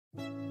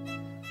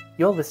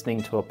You're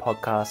listening to a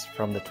podcast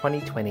from the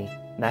 2020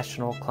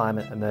 National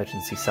Climate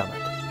Emergency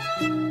Summit.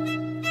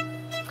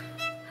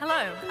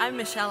 Hello, I'm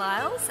Michelle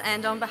Isles,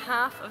 and on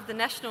behalf of the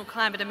National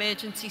Climate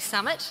Emergency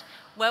Summit,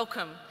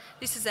 welcome.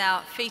 This is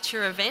our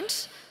feature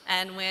event,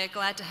 and we're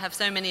glad to have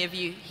so many of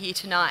you here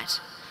tonight.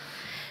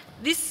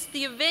 The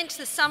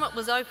summit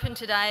was opened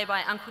today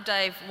by Uncle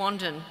Dave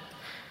Wandin.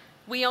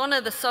 We honour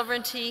the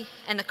sovereignty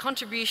and the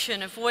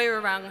contribution of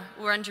Woiwurrung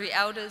Wurundjeri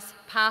elders,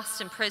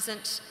 past and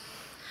present,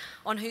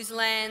 on whose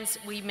lands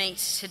we meet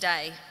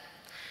today.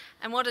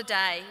 And what a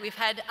day. We've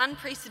had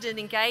unprecedented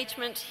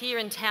engagement here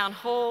in Town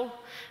Hall,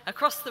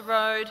 across the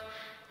road,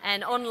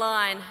 and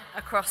online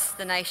across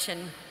the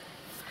nation.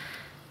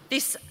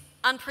 This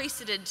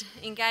unprecedented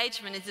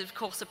engagement is, of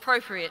course,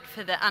 appropriate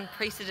for the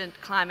unprecedented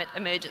climate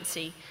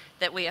emergency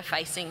that we are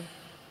facing.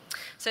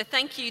 So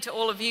thank you to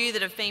all of you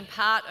that have been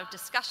part of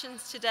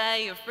discussions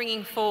today, of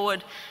bringing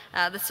forward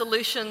the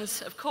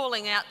solutions, of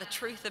calling out the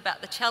truth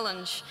about the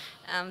challenge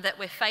that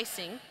we're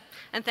facing,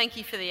 and thank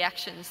you for the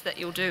actions that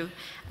you'll do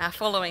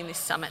following this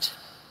summit.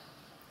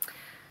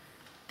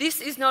 This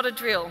is not a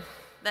drill.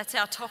 That's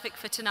our topic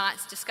for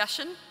tonight's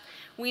discussion.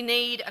 We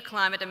need a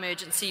climate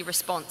emergency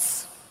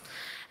response.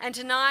 And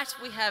tonight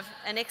we have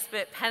an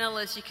expert panel,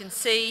 as you can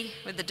see,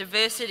 with the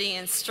diversity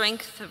and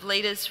strength of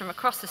leaders from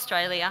across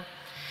Australia,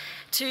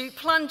 to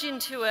plunge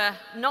into a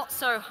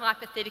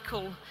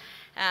not-so-hypothetical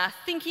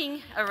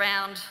thinking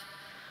around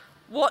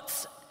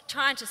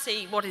trying to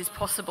see what is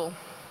possible,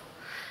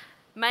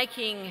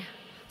 making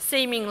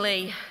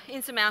seemingly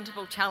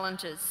insurmountable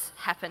challenges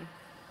happen.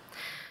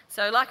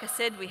 So like I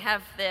said, we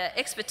have the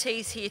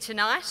expertise here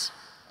tonight.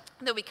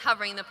 They'll be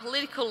covering the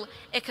political,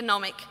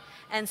 economic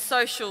and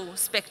social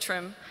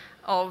spectrum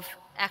of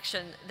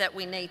action that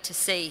we need to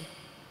see.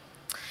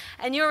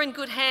 And you're in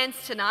good hands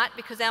tonight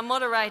because our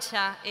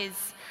moderator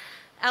is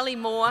Ali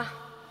Moore.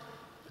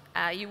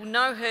 You will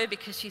know her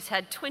because she's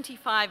had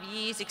 25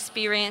 years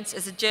experience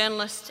as a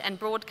journalist and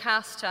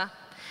broadcaster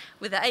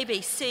with the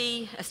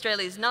ABC,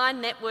 Australia's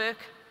 9 network,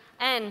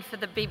 and for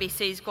the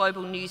BBC's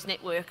Global News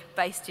Network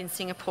based in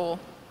Singapore.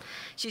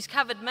 She's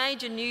covered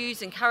major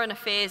news and current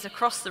affairs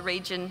across the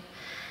region.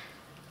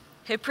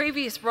 Her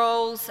previous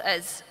roles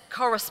as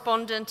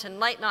correspondent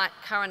and late-night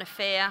current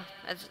affair,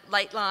 as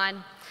Lateline,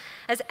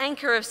 as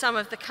anchor of some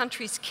of the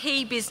country's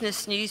key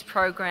business news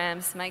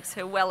programs, makes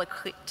her well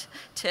equipped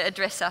to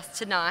address us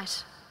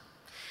tonight.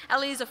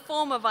 Ali is a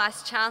former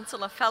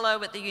Vice-Chancellor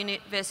Fellow at the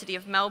University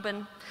of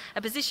Melbourne,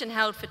 a position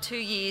held for 2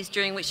 years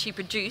during which she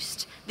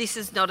produced This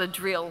Is Not a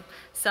Drill.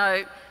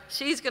 So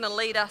she's going to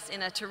lead us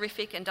in a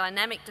terrific and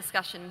dynamic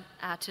discussion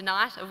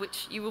tonight, of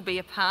which you will be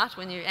a part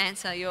when you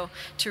answer your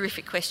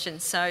terrific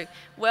questions. So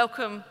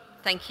welcome,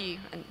 thank you,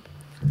 and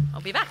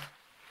I'll be back.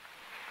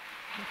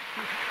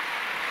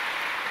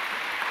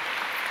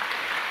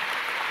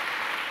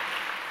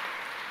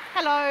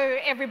 Hello,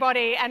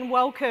 everybody, and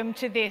welcome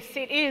to this.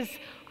 It is,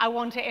 I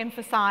want to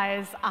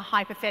emphasise, a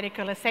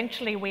hypothetical.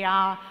 Essentially, we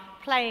are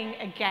playing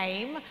a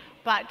game,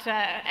 but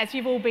as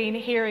you've all been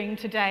hearing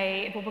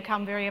today, it will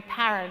become very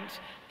apparent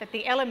that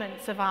the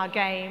elements of our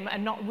game are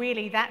not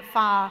really that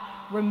far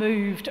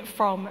removed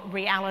from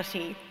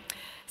reality.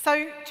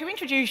 So, to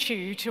introduce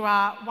you to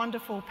our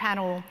wonderful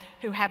panel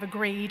who have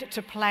agreed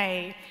to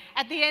play,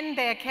 at the end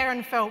there,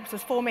 Kerryn Phelps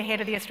is former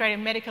head of the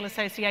Australian Medical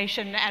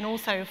Association and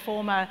also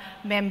former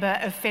member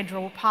of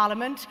Federal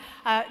Parliament.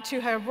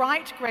 To her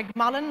right, Greg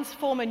Mullins,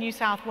 former New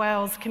South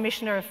Wales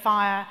Commissioner of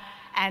Fire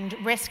and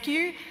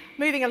Rescue.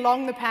 Moving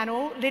along the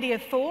panel, Lidia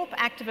Thorpe,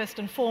 activist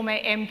and former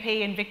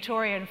MP in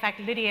Victoria. In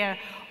fact, Lidia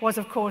was,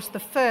 of course, the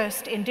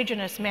first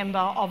Indigenous member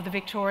of the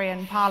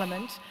Victorian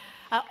Parliament.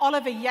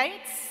 Oliver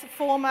Yates,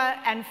 former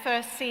and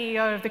first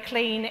CEO of the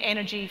Clean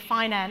Energy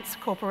Finance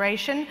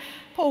Corporation.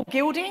 Paul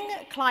Gilding,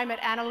 climate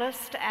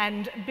analyst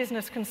and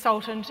business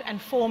consultant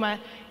and former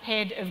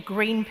head of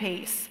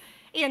Greenpeace.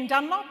 Ian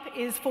Dunlop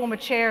is former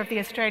chair of the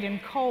Australian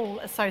Coal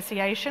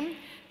Association.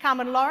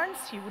 Carmen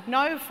Lawrence, you would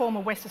know, former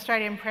West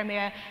Australian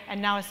Premier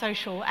and now a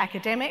social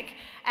academic.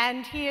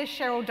 And here's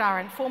Cheryl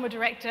Durrant, former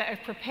Director of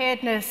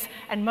Preparedness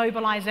and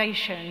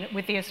Mobilisation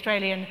with the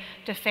Australian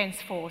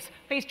Defence Force.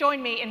 Please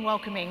join me in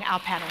welcoming our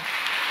panel.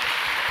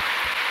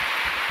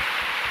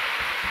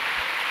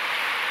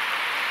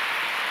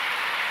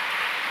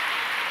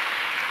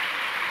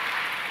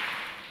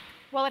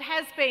 Well, it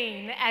has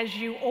been, as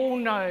you all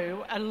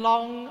know, a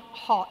long,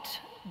 hot,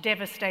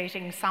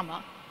 devastating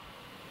summer.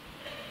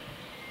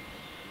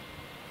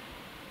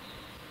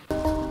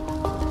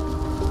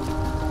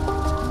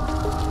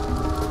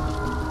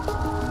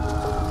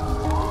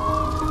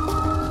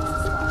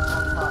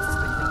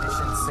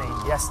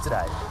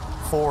 Yesterday,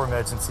 4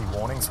 emergency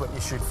warnings were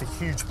issued for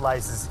huge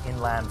blazes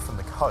inland from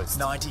the coast.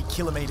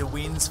 90-kilometre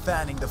winds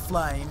fanning the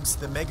flames,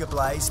 the mega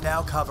blaze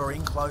now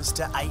covering close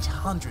to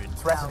 800,000.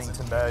 Threatening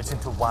to merge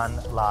into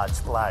one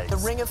large blaze. The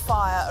ring of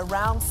fire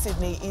around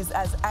Sydney is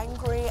as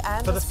angry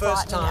and for the as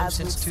first frightening time as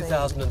since we've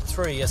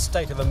 2003, a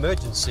state of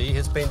emergency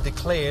has been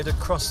declared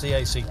across the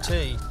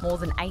ACT. More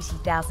than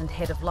 80,000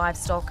 head of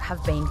livestock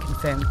have been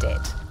confirmed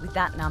dead, with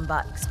that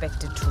number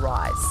expected to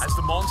rise. As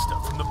the monster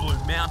from the Blue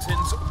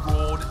Mountains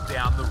roared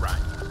down the rain.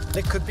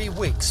 It could be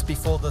weeks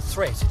before the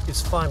threat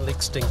is finally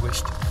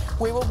extinguished.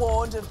 We were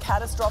warned of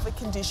catastrophic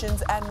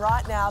conditions, and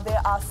right now there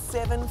are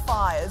 7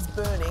 fires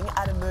burning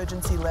at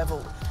emergency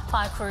level.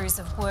 Fire crews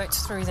have worked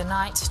through the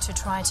night to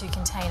try to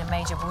contain a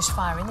major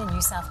bushfire in the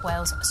New South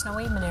Wales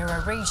Snowy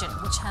Monero region,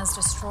 which has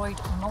destroyed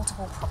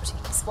multiple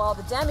properties. While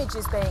the damage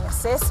is being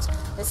assessed,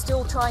 they're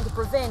still trying to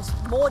prevent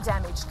more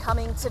damage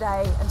coming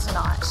today and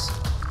tonight.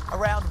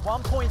 Around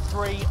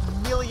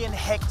 1.3 million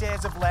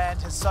hectares of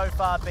land has so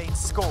far been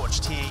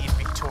scorched here in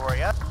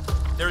Victoria.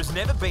 There has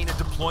never been a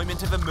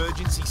deployment of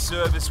emergency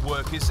service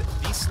workers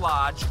this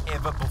large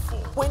ever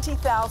before.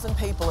 20,000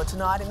 people are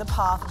tonight in the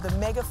path of the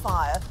mega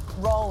fire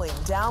rolling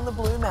down the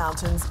Blue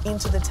Mountains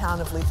into the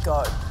town of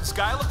Lithgow. The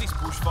scale of this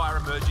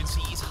bushfire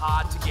emergency is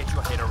hard to get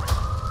your head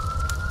around.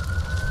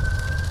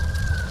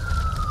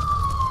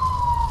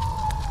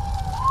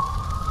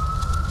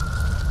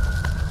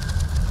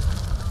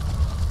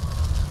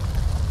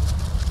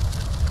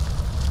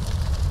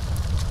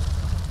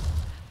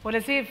 Well,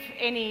 as if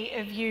any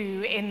of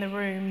you in the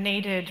room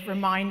needed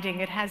reminding,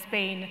 it has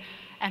been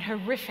an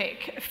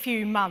horrific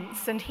few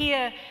months. And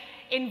here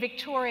in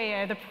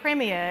Victoria, the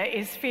Premier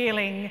is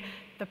feeling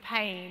the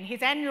pain.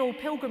 His annual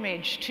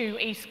pilgrimage to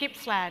East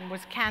Gippsland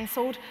was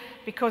cancelled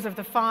because of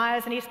the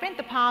fires, and he spent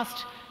the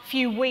past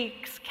few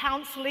weeks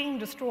counselling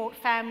distraught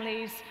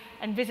families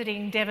and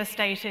visiting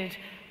devastated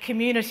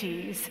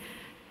communities.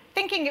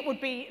 Thinking it would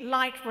be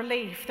light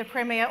relief, the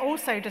Premier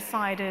also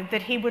decided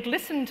that he would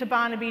listen to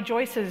Barnaby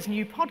Joyce's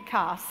new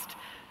podcast,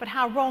 but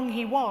how wrong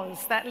he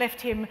was. That left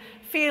him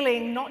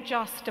feeling not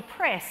just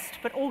depressed,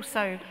 but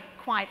also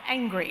quite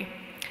angry.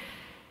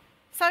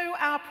 So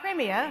our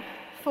Premier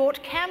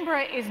thought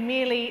Canberra is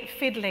merely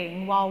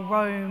fiddling while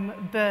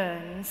Rome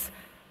burns.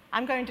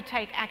 I'm going to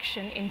take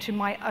action into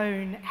my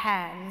own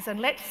hands, and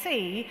let's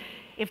see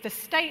if the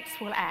states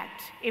will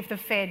act if the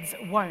feds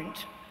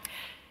won't.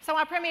 So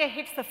our Premier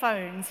hits the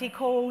phones. He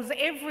calls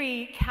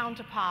every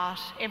counterpart,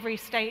 every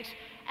state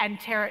and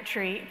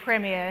territory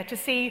Premier to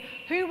see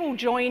who will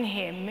join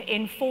him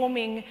in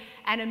forming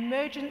an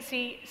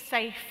emergency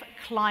safe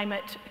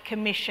climate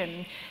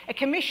commission. A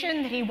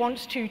commission that he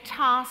wants to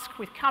task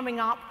with coming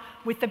up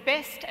with the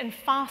best and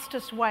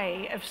fastest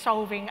way of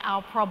solving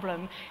our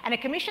problem. And a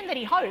commission that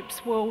he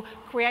hopes will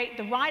create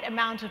the right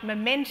amount of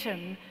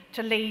momentum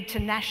to lead to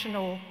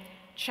national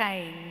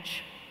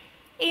change.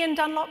 Ian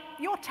Dunlop,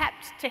 you're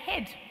tapped to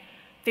head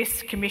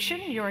this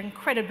commission. You're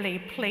incredibly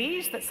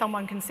pleased that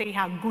someone can see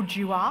how good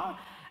you are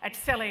at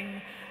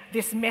selling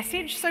this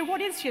message. So what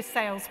is your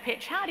sales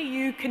pitch? How do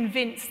you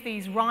convince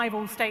these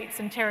rival states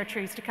and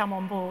territories to come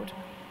on board?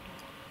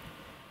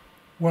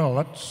 Well,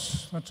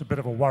 that's a bit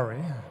of a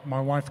worry.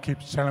 My wife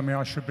keeps telling me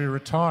I should be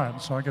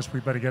retired, so I guess we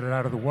better get it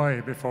out of the way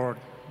before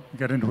I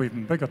get into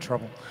even bigger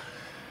trouble.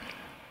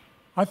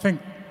 I think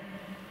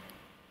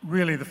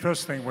really the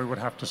first thing we would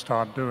have to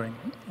start doing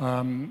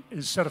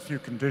is set a few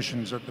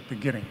conditions at the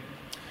beginning.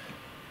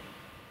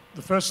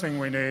 The first thing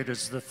we need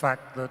is the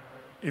fact that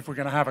if we're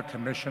going to have a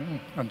commission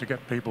and to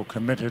get people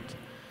committed,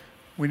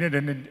 we need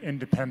an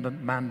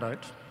independent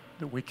mandate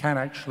that we can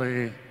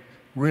actually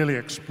really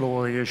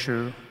explore the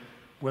issue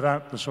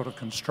without the sort of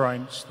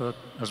constraints that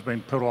has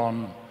been put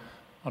on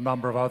a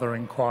number of other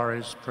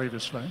inquiries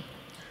previously.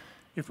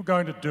 If we're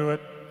going to do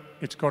it,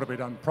 it's got to be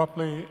done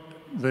properly.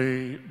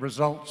 The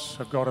results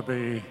have got to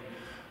be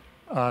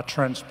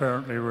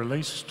transparently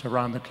released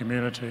around the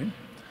community,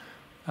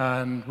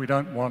 and we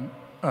don't want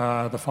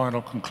the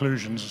final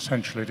conclusions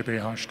essentially to be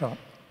hushed up.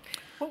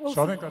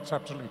 So I think that's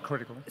absolutely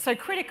critical. So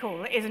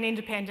critical is an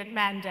independent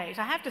mandate.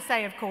 I have to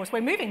say, of course,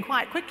 we're moving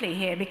quite quickly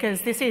here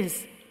because this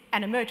is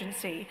an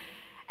emergency.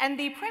 And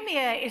the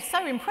Premier is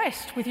so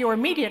impressed with your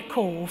immediate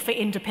call for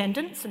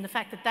independence and the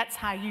fact that that's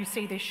how you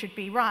see this should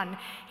be run.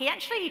 He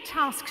actually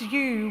tasks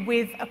you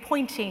with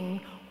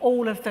appointing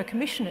all of the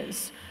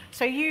commissioners.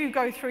 So you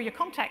go through your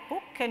contact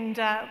book and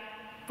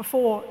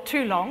before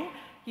too long,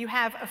 you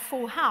have a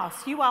full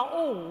house. You are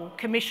all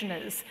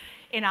commissioners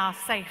in our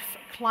Safe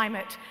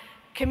Climate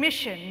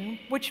Commission,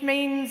 which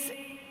means,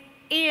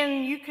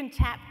 Ian, you can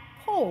tap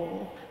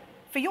Paul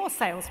for your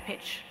sales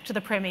pitch to the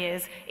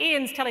Premiers.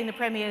 Ian's telling the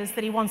Premiers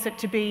that he wants it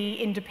to be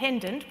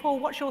independent. Paul,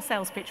 what's your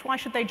sales pitch? Why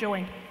should they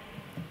join?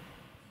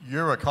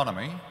 Your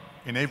economy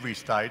in every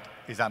state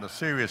is under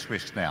serious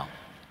risk now.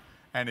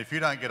 And if you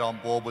don't get on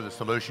board with a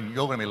solution,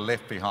 you're going to be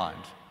left behind.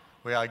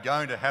 We are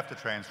going to have to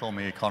transform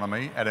the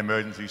economy at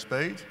emergency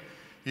speed.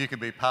 You can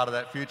be part of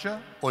that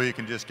future, or you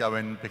can just go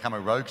and become a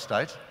rogue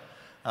state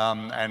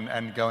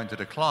and go into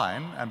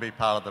decline and be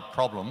part of the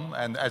problem.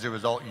 And as a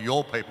result,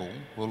 your people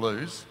will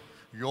lose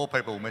your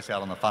people will miss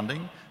out on the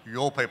funding,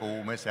 your people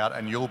will miss out,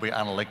 and you'll be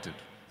unelected.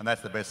 And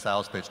that's the best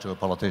sales pitch to a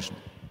politician.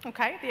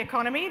 Okay, the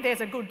economy,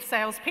 there's a good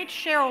sales pitch.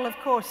 Cheryl, of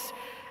course,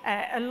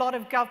 a lot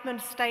of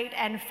government, state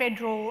and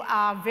federal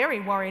are very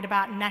worried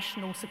about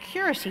national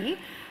security.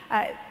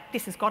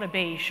 This has got to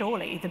be,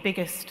 surely, the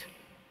biggest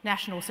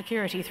national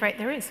security threat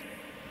there is.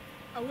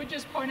 I would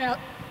just point out,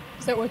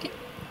 is that working?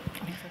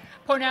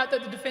 Point out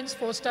that the Defence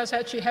Force does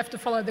actually have to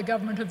follow the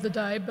government of the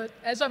day, but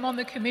as I'm on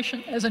the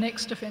Commission as an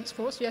ex-Defence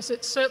Force, yes,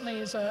 it certainly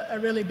is a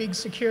really big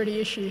security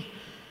issue,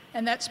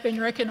 and that's been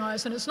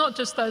recognised. And it's not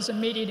just those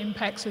immediate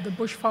impacts of the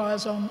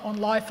bushfires on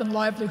life and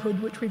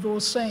livelihood, which we've all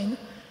seen,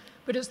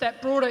 but it's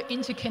that broader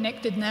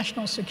interconnected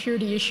national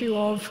security issue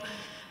of,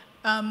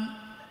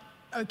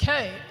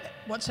 okay,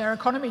 what's our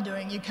economy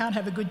doing? You can't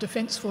have a good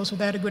Defence Force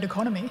without a good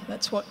economy.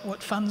 That's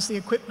what funds the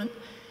equipment.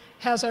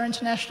 How's our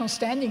international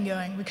standing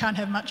going? We can't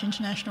have much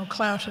international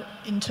clout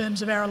in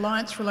terms of our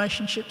alliance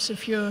relationships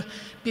if you're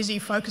busy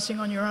focusing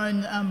on your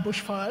own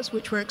bushfires,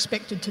 which we're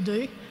expected to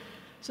do.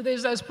 So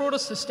there's those broader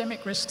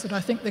systemic risks that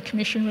I think the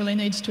Commission really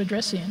needs to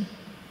address, Ian.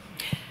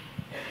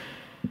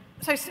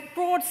 So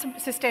broad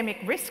systemic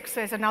risks,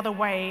 there's another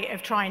way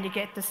of trying to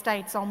get the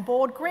states on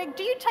board. Greg,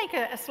 do you take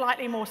a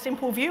slightly more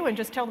simple view and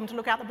just tell them to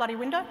look out the bloody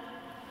window?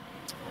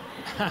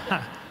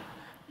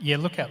 Yeah,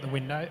 look out the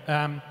window.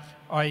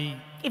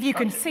 If you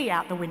can see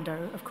out the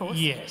window, of course.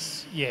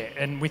 Yes, yeah,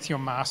 and with your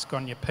mask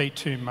on, your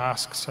P2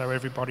 mask, so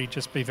everybody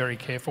just be very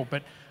careful.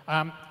 But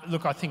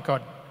look, I think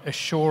I'd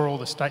assure all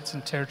the states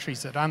and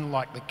territories that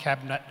unlike the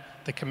Cabinet,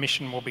 the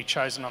Commission will be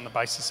chosen on the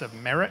basis of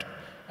merit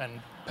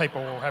and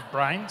people will have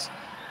brains.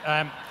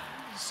 And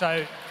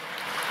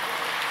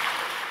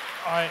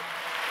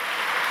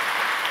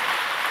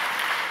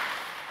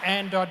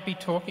I'd be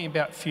talking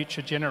about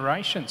future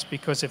generations,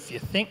 because if you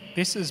think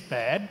this is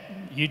bad,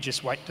 you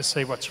just wait to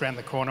see what's around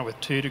the corner with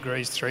 2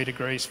 degrees, 3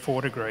 degrees,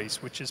 4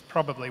 degrees, which is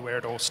probably where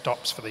it all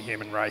stops for the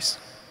human race.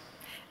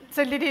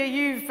 So Lidia,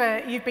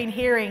 you've been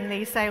hearing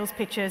these sales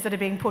pitches that are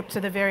being put to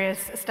the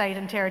various state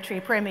and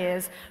territory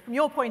premiers. From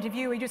your point of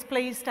view, are you just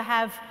pleased to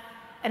have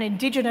an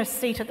Indigenous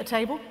seat at the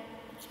table?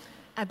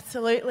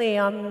 Absolutely.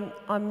 I'm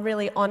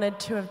really honoured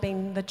to have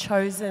been the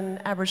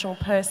chosen Aboriginal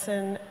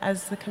person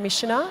as the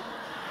Commissioner.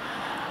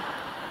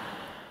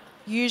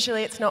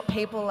 Usually it's not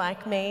people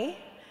like me,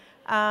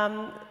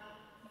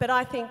 but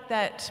I think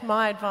that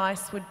my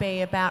advice would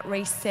be about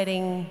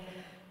resetting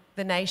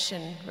the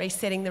nation,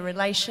 resetting the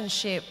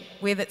relationship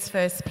with its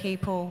First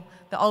People,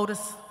 the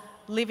oldest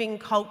living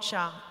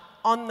culture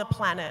on the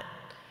planet,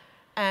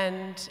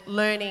 and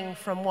learning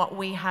from what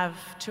we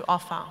have to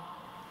offer.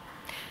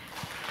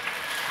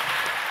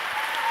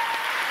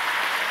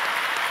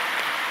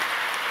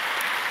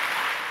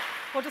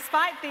 Well,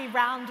 despite the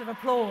round of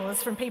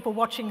applause from people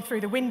watching through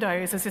the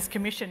windows as this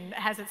Commission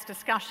has its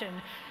discussion,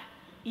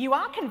 you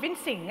are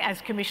convincing as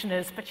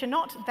Commissioners, but you're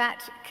not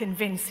that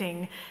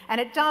convincing.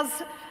 And it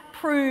does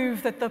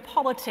prove that the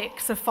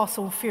politics of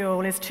fossil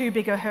fuel is too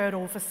big a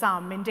hurdle for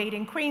some. Indeed,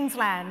 in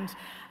Queensland,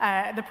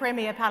 the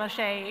Premier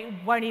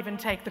Palaszczuk won't even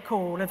take the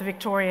call of the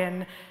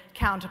Victorian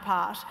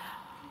counterpart.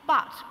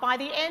 But by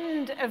the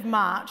end of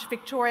March,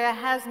 Victoria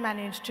has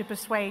managed to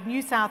persuade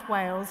New South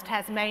Wales,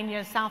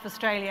 Tasmania, South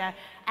Australia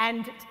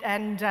and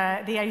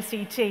the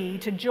ACT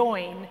to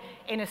join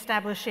in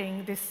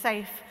establishing this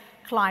Safe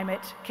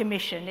Climate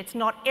Commission. It's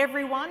not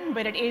everyone,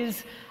 but it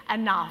is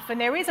enough. And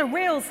there is a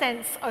real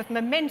sense of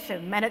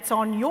momentum, and it's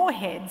on your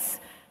heads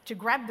to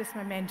grab this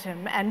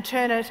momentum and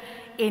turn it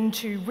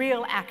into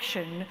real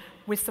action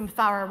with some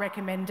thorough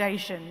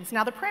recommendations.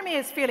 Now, the Premier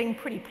is feeling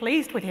pretty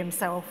pleased with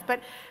himself,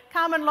 but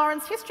Carmen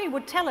Lawrence, history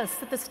would tell us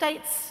that the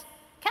states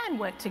can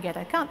work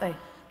together, can't they?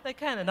 They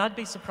can, and I'd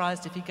be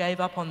surprised if he gave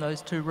up on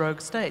those two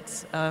rogue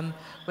states.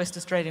 West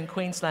Australia and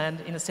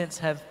Queensland, in a sense,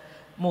 have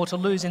more to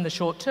lose in the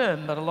short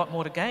term, but a lot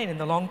more to gain in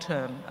the long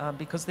term,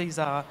 because these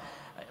are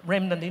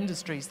remnant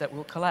industries that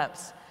will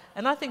collapse.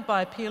 And I think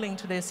by appealing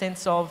to their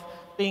sense of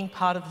being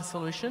part of the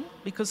solution,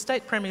 because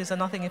state premiers are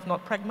nothing if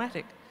not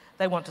pragmatic.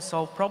 They want to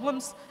solve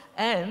problems,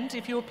 and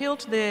if you appeal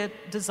to their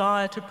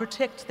desire to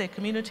protect their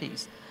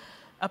communities,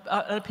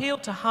 an appeal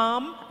to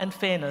harm and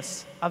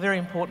fairness are very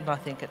important, I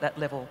think, at that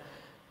level.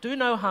 Do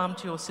no harm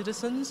to your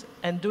citizens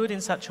and do it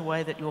in such a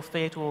way that you're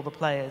fair to all the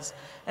players.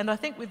 And I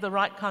think with the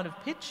right kind of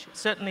pitch,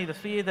 certainly the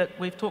fear that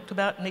we've talked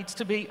about needs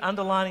to be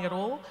underlining it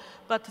all,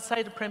 but to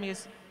say to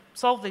premiers,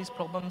 solve these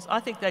problems, I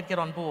think they'd get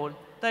on board.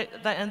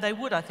 And they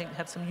would, I think,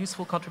 have some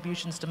useful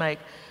contributions to make,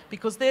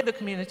 because they're the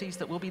communities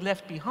that will be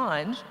left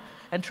behind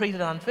and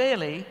treated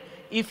unfairly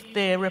if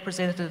their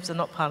representatives are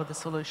not part of the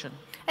solution.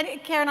 And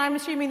Kerryn, I'm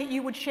assuming that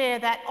you would share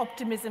that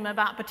optimism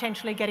about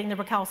potentially getting the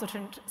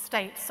recalcitrant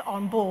states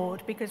on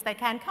board, because they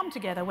can come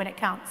together when it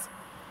counts.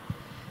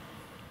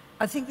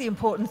 I think the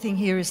important thing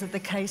here is that the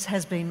case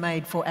has been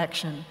made for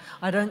action.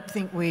 I don't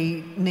think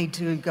we need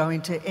to go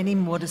into any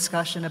more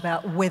discussion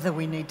about whether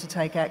we need to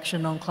take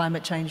action on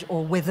climate change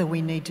or whether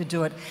we need to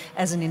do it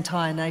as an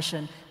entire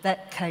nation.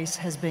 That case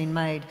has been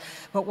made.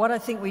 But what I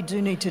think we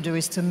do need to do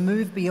is to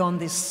move beyond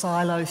this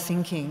silo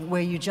thinking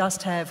where you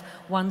just have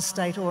one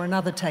state or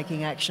another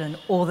taking action,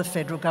 or the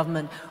federal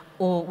government,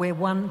 or where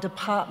one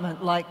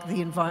department like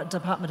the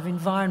Department of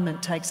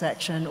Environment takes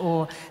action,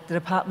 or the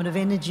Department of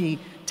Energy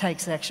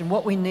takes action.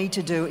 What we need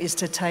to do is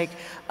to take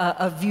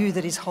a view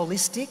that is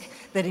holistic,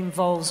 that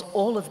involves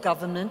all of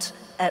government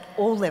at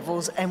all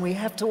levels, and we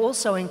have to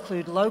also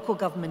include local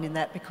government in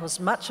that, because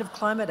much of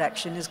climate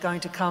action is going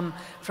to come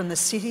from the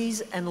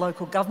cities and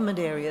local government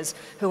areas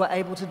who are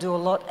able to do a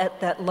lot at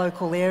that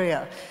local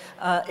area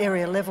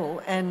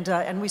level.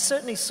 And we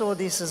certainly saw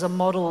this as a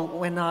model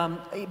when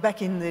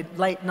back in the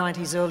late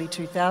 90s, early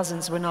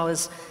 2000s, when I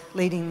was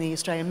leading the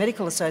Australian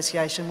Medical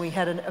Association, we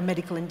had a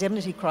medical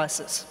indemnity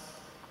crisis.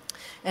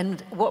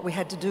 And what we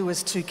had to do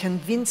was to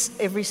convince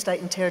every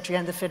state and territory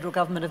and the federal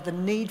government of the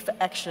need for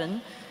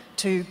action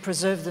to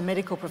preserve the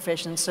medical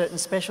profession, certain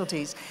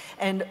specialties.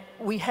 And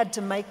we had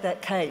to make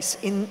that case.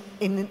 In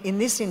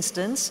this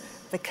instance,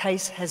 the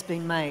case has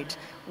been made.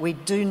 We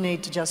do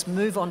need to just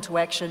move on to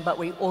action, but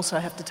we also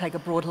have to take a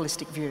broad,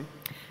 holistic view.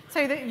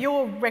 So that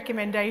your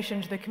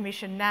recommendation to the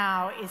Commission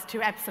now is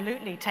to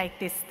absolutely take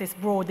this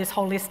broad, this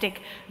holistic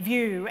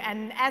view.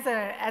 And as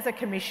a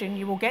Commission,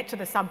 you will get to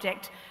the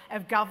subject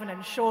of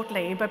governance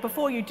shortly. But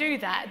before you do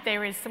that,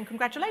 there is some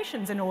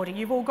congratulations in order.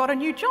 You've all got a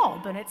new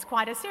job, and it's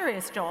quite a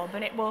serious job,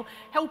 and it will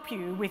help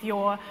you with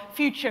your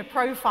future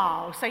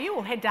profile. So you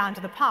will head down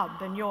to the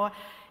pub, and you're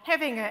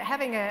having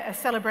a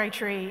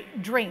celebratory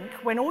drink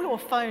when all your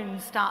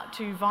phones start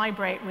to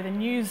vibrate with a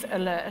news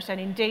alert, and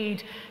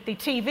indeed the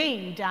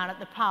TV down at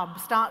the pub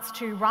starts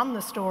to run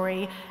the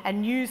story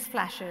and news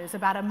flashes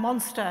about a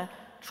monster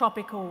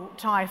tropical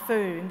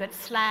typhoon that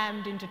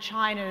slammed into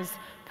China's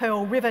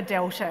Pearl River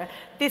Delta.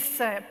 This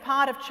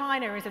part of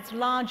China is its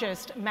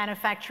largest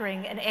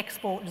manufacturing and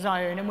export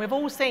zone, and we've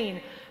all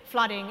seen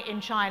flooding in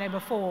China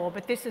before,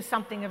 but this is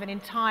something of an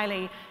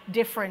entirely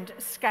different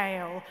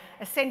scale.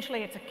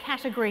 Essentially, it's a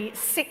Category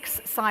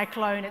 6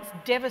 cyclone. It's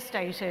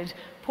devastated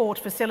port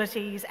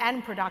facilities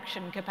and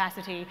production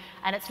capacity,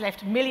 and it's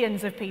left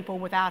millions of people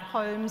without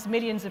homes,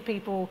 millions of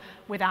people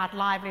without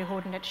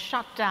livelihood, and it's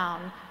shut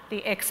down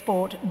the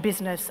export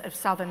business of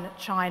southern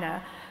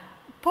China.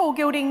 Paul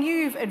Gilding,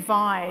 you've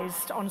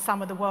advised on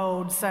some of the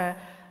world's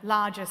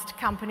largest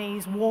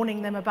companies,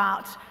 warning them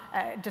about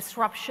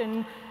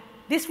disruption.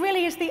 This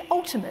really is the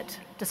ultimate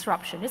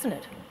disruption, isn't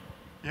it?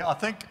 Yeah, I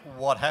think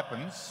what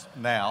happens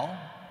now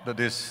that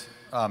this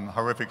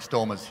horrific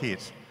storm has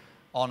hit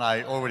on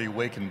a already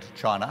weakened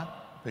China,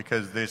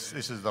 because this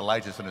is the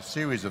latest in a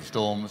series of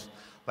storms,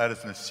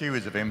 latest in a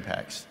series of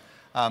impacts,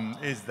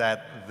 is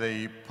that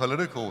the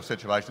political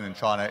situation in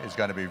China is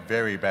going to be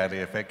very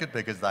badly affected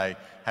because they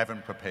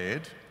haven't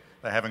prepared,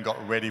 they haven't got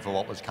ready for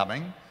what was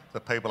coming. The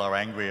people are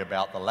angry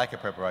about the lack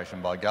of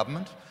preparation by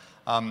government,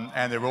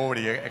 and they're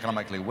already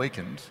economically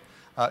weakened.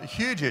 A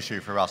huge issue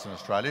for us in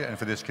Australia and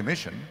for this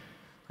Commission,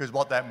 because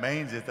what that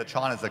means is that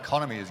China's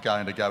economy is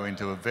going to go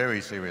into a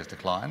very serious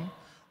decline.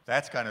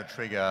 That's going to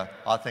trigger,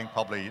 I think,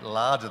 probably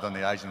larger than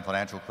the Asian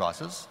financial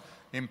crisis,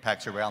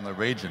 impacts around the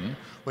region,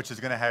 which is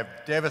going to have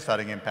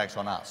devastating impacts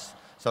on us.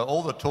 So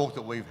all the talk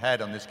that we've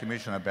had on this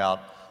Commission about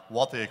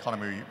what the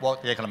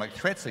economic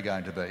threats are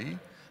going to be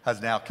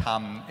has now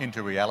come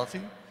into reality,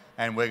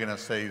 and we're going to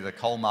see the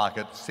coal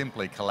market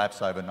simply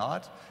collapse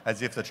overnight,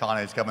 as if the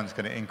Chinese government's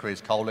going to increase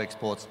coal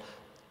exports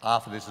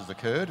after this has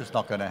occurred. It's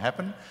not going to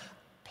happen.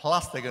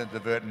 Plus, they're going to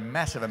divert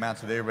massive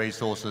amounts of their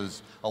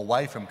resources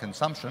away from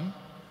consumption,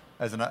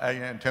 as in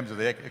terms of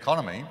the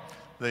economy.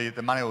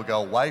 The money will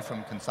go away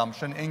from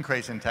consumption,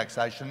 increase in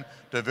taxation,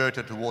 divert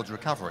it towards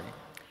recovery.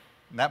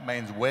 And that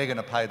means we're going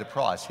to pay the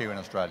price here in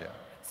Australia.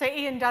 So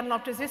Ian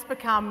Dunlop, does this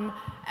become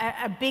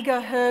a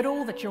bigger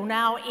hurdle that you're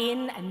now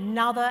in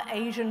another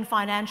Asian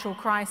financial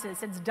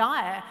crisis? It's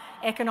dire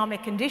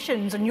economic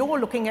conditions, and you're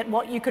looking at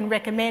what you can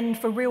recommend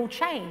for real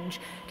change.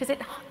 Does it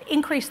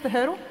increase the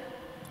hurdle?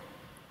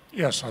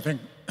 Yes, I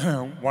think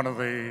one of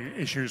the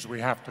issues we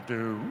have to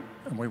do,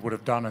 and we would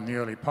have done in the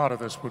early part of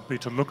this, would be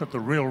to look at the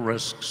real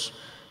risks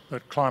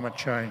that climate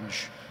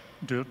change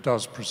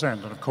does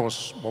present. And of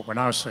course, what we're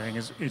now seeing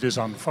is it is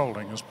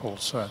unfolding, as Paul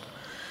said.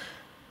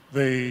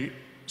 The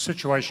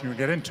situation we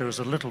get into is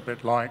a little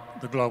bit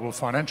like the global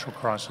financial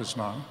crisis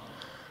now,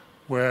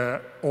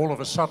 where all of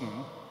a sudden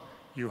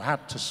you had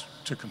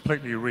to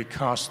completely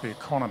recast the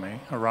economy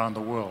around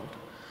the world.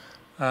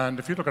 And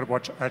if you look at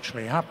what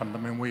actually happened, I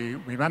mean,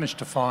 we managed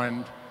to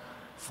find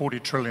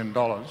 $40 trillion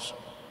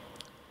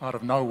out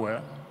of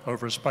nowhere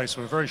over a space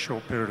of a very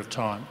short period of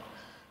time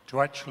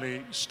to actually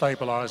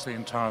stabilise the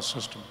entire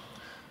system.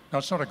 Now,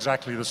 it's not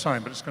exactly the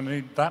same, but it's going to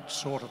need that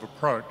sort of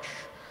approach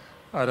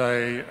at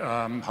a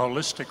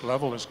holistic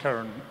level, as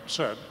Kerryn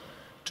said,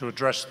 to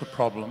address the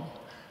problem.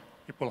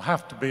 It will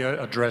have to be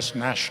addressed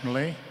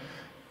nationally.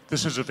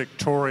 This is a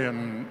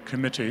Victorian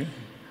committee,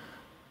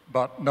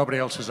 but nobody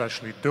else is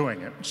actually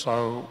doing it.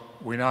 So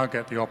we now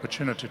get the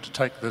opportunity to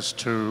take this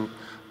to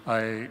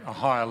a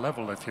higher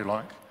level, if you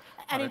like.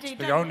 And it's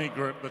the only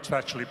group that's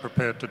actually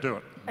prepared to do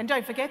it. And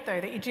don't forget, though,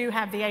 that you do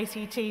have the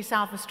ACT,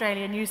 South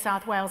Australia, New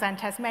South Wales and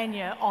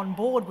Tasmania on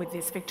board with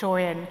this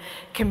Victorian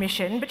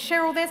Commission. But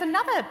Cheryl, there's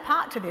another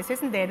part to this,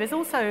 isn't there? There's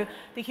also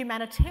the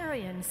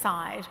humanitarian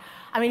side.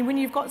 I mean, when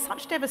you've got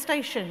such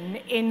devastation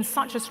in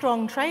such a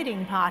strong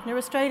trading partner,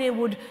 Australia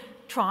would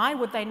try,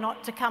 would they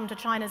not, to come to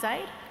China's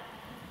aid?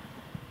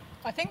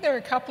 I think there are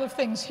a couple of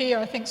things here.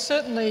 I think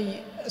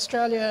certainly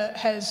Australia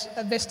has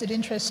a vested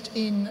interest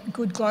in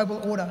good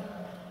global order.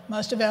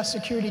 Most of our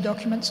security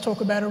documents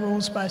talk about a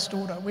rules-based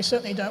order. We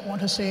certainly don't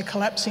want to see a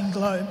collapsing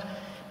globe,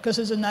 because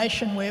as a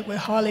nation we're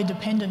highly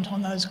dependent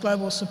on those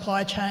global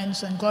supply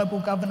chains and global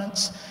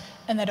governance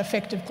and that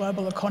effective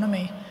global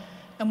economy.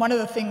 And one of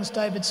the things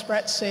David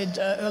Spratt said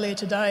earlier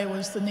today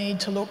was the need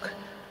to look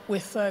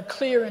with a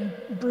clear and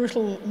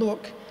brutal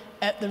look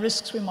at the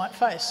risks we might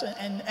face.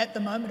 And at the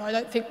moment, I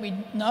don't think we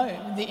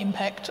know the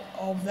impact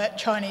of that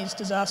Chinese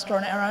disaster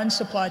on our own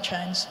supply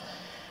chains.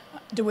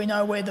 Do we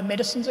know where the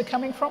medicines are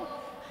coming from?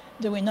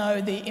 Do we know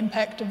the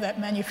impact of that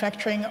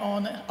manufacturing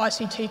on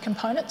ICT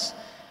components?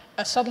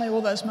 Suddenly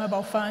all those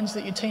mobile phones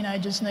that your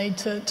teenagers need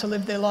to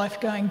live their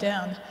life going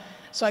down.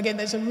 So again,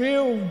 there's a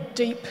real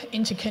deep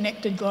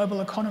interconnected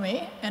global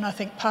economy, and I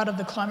think part of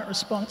the climate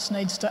response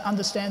needs to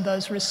understand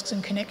those risks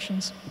and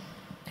connections.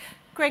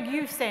 Greg,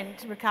 you've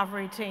sent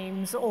recovery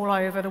teams all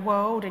over the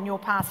world in your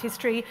past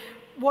history.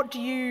 What do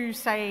you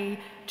say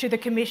to the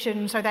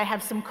Commission so they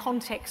have some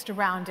context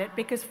around it?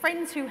 Because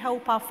friends who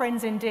help are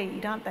friends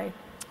indeed, aren't they?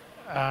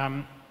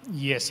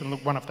 Yes, and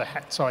look, one of the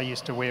hats I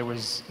used to wear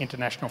was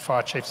International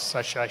Fire Chiefs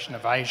Association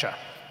of Asia.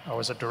 I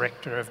was a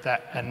director of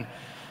that, and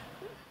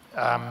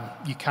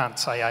you can't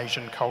say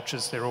Asian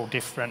cultures, they're all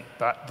different,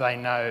 but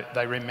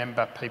they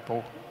remember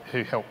people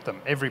who help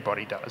them.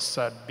 Everybody does.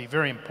 So it'd be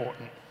very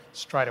important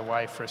straight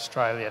away for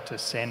Australia to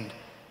send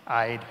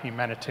aid,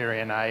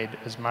 humanitarian aid,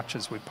 as much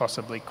as we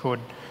possibly could.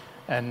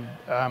 And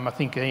I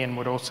think Ian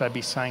would also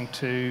be saying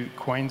to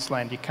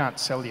Queensland, you can't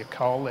sell your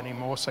coal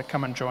anymore, so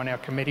come and join our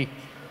committee.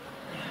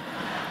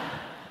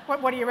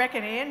 What do you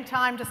reckon, Ian?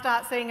 Time to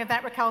start seeing if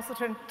that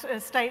recalcitrant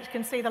state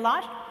can see the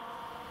light?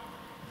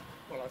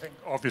 Well, I think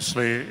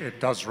obviously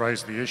it does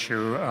raise the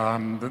issue.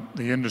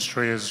 The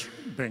industry is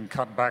being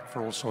cut back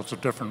for all sorts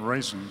of different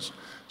reasons.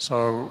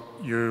 So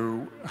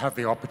you have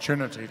the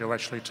opportunity to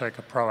actually take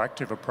a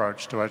proactive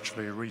approach to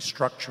actually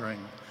restructuring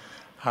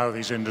how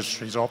these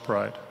industries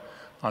operate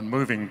and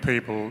moving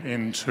people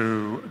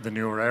into the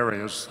newer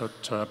areas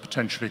that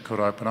potentially could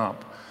open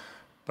up.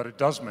 But it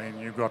does mean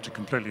you've got to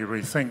completely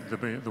rethink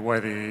the way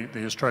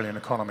the Australian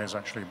economy is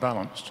actually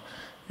balanced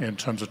in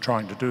terms of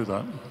trying to do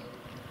that.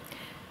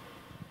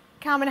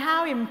 Carmen,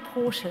 how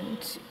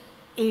important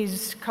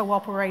is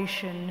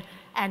cooperation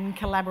and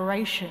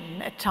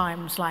collaboration at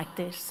times like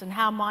this, and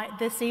how might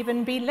this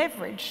even be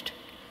leveraged?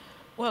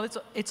 Well,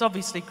 it's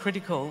obviously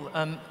critical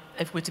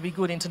if we're to be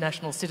good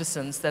international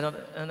citizens that on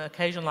an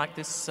occasion like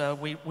this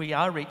we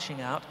are reaching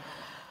out.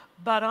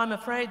 But I'm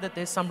afraid that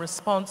there's some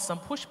response, some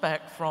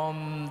pushback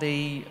from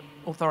the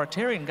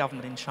authoritarian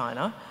government in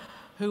China,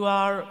 who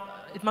are,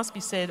 it must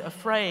be said,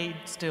 afraid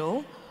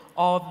still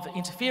of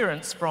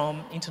interference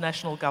from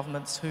international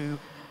governments who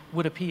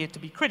would appear to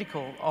be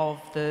critical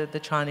of the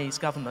Chinese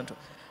government.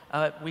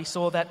 We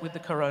saw that with the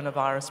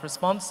coronavirus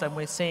response, and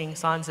we're seeing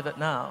signs of it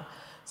now.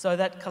 So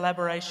that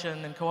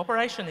collaboration and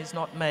cooperation is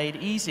not made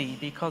easy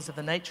because of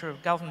the nature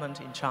of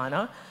government in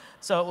China.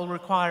 So it will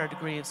require a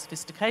degree of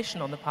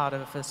sophistication on the part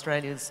of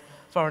Australia's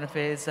Foreign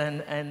Affairs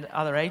and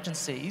other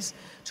agencies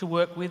to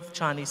work with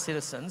Chinese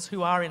citizens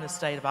who are in a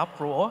state of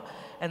uproar,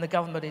 and the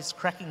government is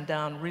cracking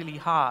down really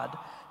hard.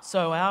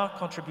 So our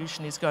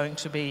contribution is going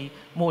to be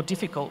more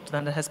difficult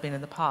than it has been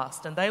in the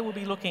past. And they will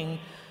be looking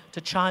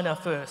to China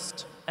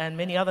first. And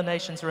many other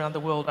nations around the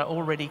world are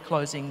already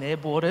closing their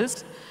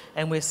borders.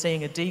 And we're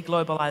seeing a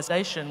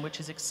deglobalisation which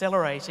is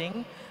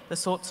accelerating the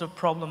sorts of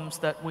problems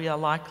that we are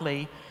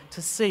likely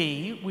to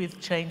see with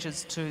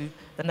changes to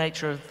the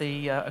nature of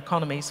the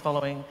economies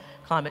following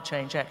climate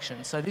change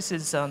action. So this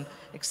is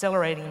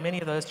accelerating many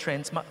of those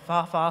trends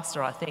far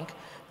faster, I think,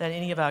 than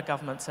any of our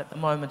governments at the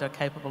moment are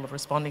capable of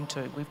responding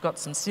to. We've got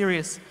some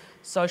serious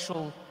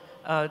social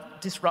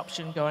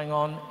disruption going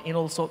on in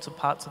all sorts of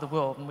parts of the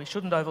world, and we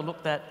shouldn't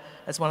overlook that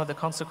as one of the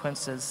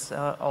consequences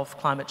of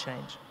climate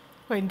change.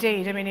 Well,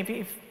 indeed. I mean, if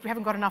you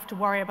haven't got enough to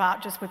worry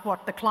about just with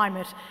what the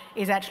climate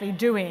is actually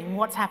doing,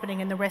 what's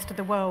happening in the rest of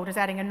the world is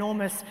adding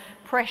enormous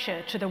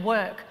pressure to the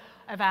work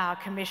of our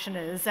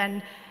commissioners.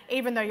 And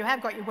even though you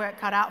have got your work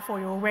cut out for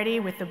you already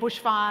with the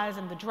bushfires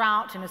and the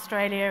drought in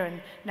Australia and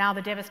now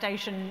the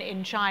devastation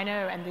in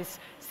China and this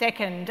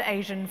second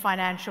Asian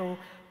financial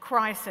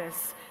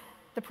crisis,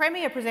 the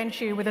Premier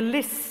presents you with a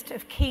list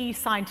of key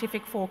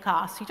scientific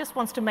forecasts. He just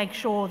wants to make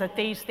sure that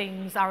these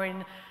things are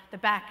in the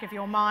back of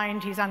your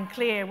mind. He's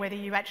unclear whether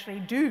you actually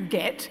do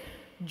get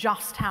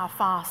just how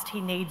fast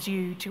he needs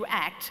you to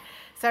act.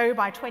 So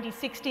by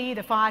 2060,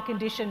 the fire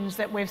conditions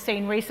that we've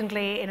seen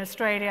recently in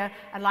Australia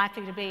are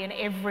likely to be an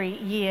every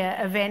year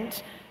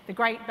event. The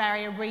Great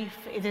Barrier Reef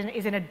is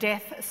in a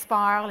death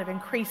spiral of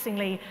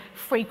increasingly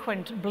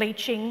frequent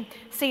bleaching.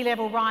 Sea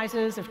level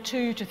rises of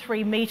 2 to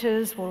 3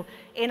 metres will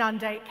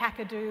inundate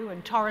Kakadu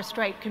and Torres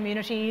Strait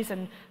communities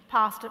and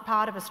part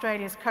of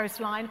Australia's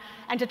coastline.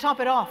 And to top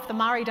it off, the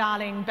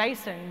Murray-Darling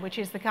Basin, which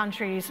is the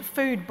country's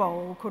food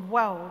bowl, could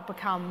well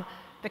become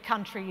the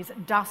country's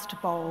dust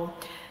bowl.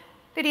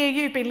 Lidia,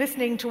 you've been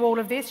listening to all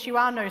of this. You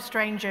are no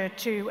stranger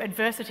to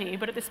adversity,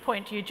 but at this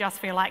point, do you just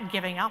feel like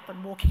giving up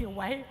and walking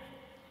away?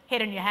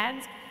 Head in your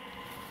hands?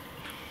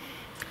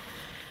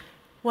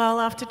 Well,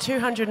 after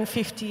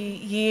 250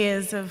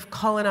 years of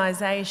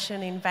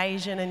colonisation,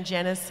 invasion and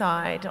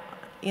genocide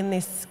in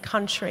this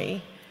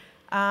country,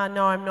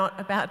 no, I'm not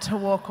about to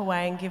walk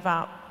away and give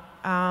up.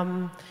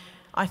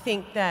 I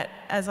think that,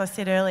 as I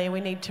said earlier,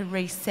 we need to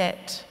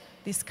reset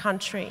this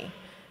country.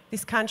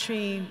 This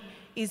country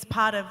is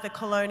part of the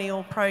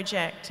colonial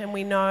project, and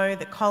we know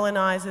that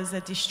colonisers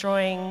are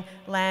destroying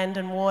land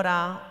and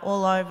water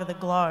all over the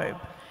globe.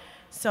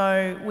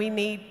 So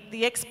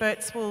the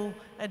experts will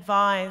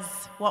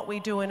advise what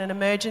we do in an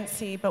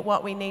emergency, but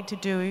what we need to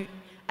do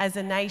as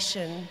a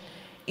nation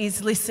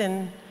is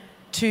listen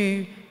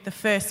to the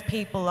first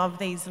people of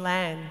these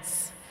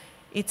lands.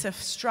 It's a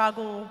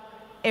struggle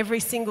every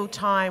single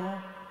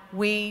time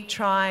we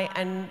try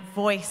and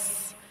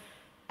voice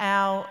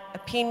our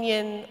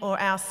opinion or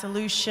our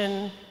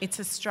solution. It's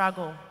a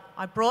struggle.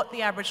 I brought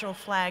the Aboriginal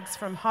flags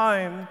from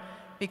home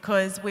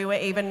because we were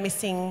even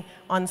missing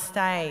on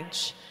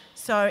stage.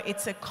 So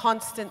it's a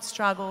constant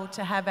struggle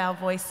to have our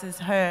voices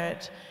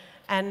heard.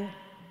 And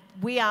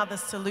we are the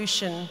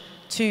solution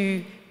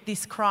to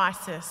this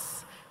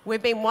crisis.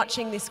 We've been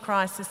watching this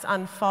crisis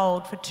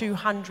unfold for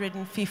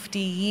 250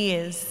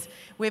 years.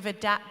 We've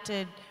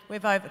adapted,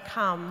 we've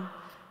overcome,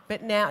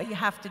 but now you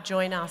have to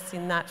join us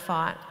in that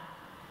fight.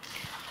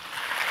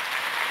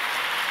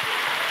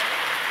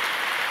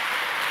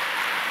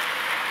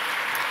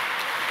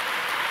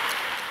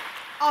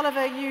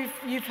 Oliver,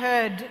 you've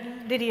heard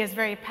Lidia's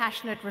very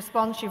passionate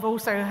response. You've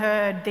also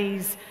heard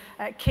these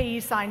key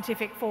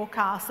scientific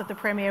forecasts that the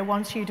Premier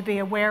wants you to be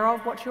aware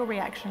of. What's your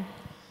reaction?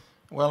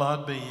 Well,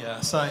 I'd be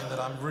saying that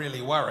I'm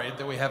really worried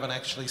that we haven't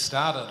actually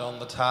started on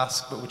the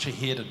task but which we're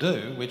here to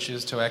do, which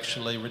is to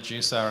actually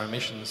reduce our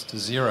emissions to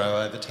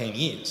zero over 10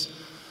 years.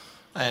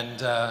 And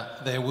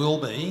there will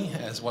be,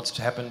 as what's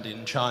happened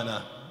in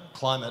China,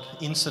 climate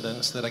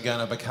incidents that are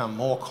going to become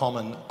more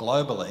common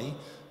globally.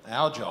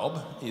 Our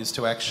job is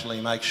to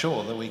actually make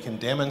sure that we can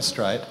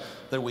demonstrate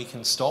that we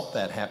can stop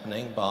that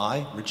happening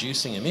by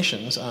reducing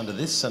emissions under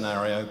this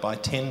scenario by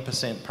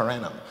 10% per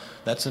annum.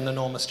 That's an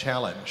enormous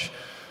challenge.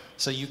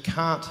 So you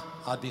can't,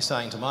 I'd be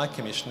saying to my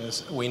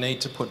commissioners, we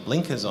need to put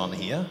blinkers on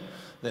here.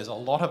 There's a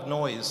lot of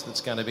noise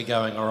that's going to be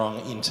going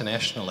wrong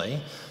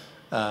internationally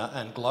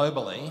and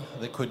globally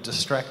that could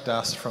distract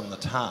us from the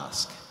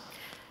task.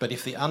 But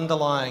if the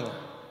underlying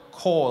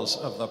cause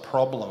of the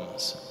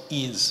problems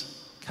is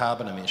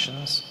carbon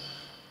emissions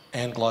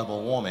and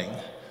global warming,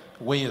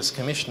 we as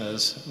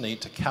commissioners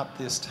need to cut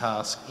this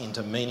task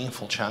into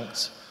meaningful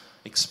chunks,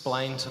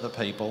 explain to the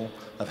people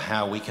of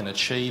how we can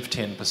achieve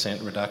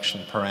 10%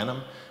 reduction per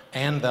annum,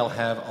 and they'll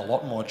have a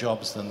lot more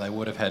jobs than they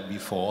would have had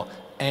before,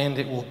 and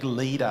it will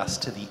lead us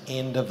to the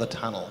end of the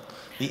tunnel,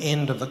 the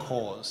end of the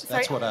cause.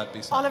 That's what I'd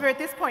be saying. Oliver, at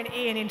this point,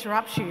 Ian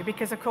interrupts you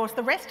because, of course,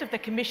 the rest of the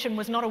Commission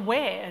was not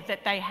aware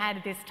that they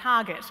had this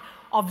target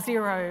of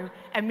zero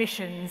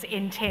emissions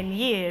in 10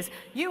 years.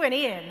 You and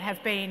Ian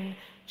have been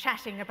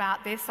chatting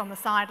about this on the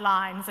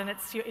sidelines, and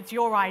it's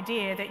your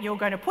idea that you're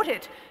going to put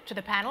it to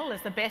the panel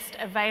as the best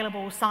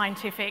available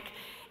scientific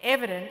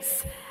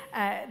evidence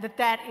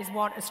that is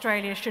what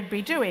Australia should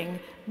be doing.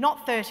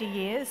 Not 30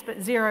 years,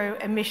 but zero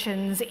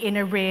emissions in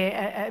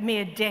a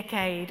mere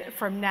decade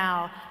from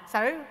now.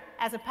 So,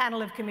 as a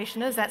panel of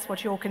commissioners, that's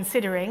what you're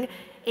considering.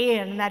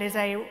 Ian, that is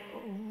a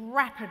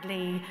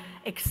rapidly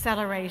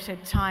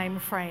accelerated time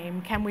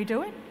frame. Can we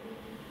do it?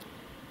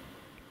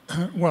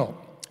 Well,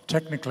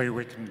 technically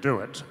we can do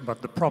it,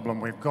 but the problem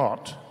we've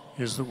got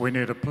is that we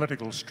need a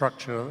political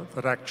structure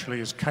that actually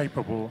is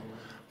capable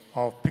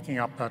of picking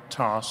up that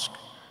task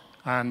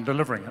and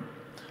delivering it.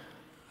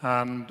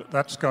 And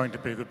that's going to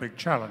be the big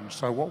challenge.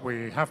 So what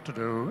we have to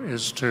do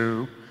is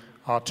to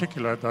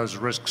articulate those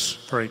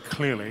risks very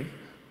clearly,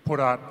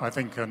 put out, I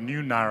think, a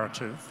new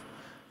narrative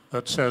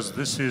that says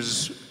this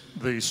is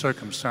the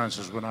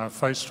circumstances we're now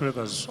faced with,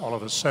 as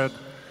Oliver said.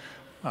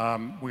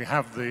 We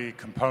have the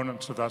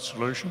components of that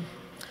solution.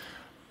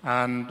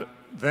 And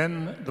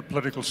then the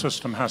political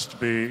system has to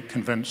be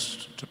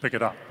convinced to pick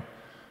it up.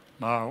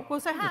 Now, well,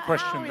 so the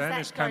question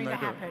then is, can they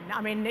do it? I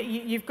mean,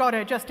 you've got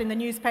to, just in the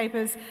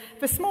newspapers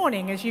this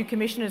morning, as you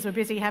commissioners were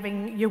busy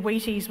having your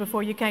Wheaties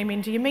before you came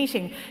into your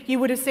meeting, you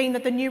would have seen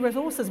that the new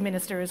Resources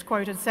Minister is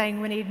quoted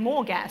saying we need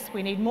more gas,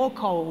 we need more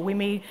coal, we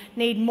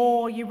need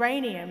more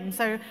uranium.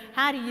 So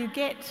how do you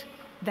get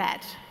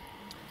that?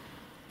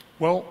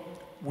 Well,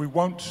 we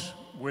won't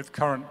with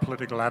current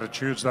political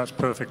attitudes, that's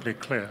perfectly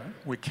clear.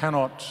 We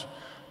cannot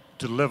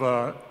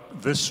deliver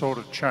this sort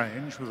of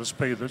change with the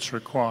speed that's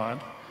required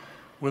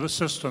with a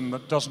system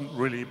that doesn't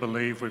really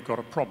believe we've got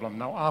a problem.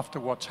 Now, after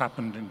what's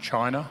happened in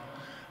China,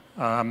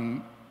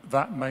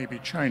 that may be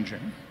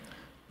changing.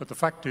 But the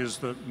fact is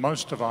that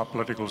most of our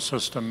political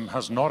system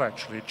has not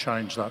actually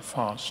changed that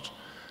fast.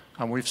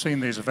 And we've seen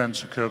these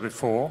events occur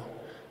before,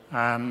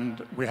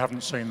 and we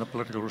haven't seen the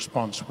political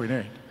response we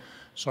need.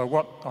 So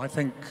what I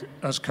think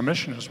as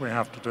commissioners we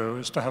have to do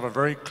is to have a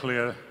very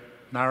clear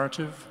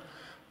narrative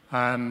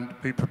and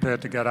be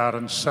prepared to get out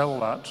and sell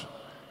that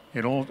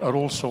at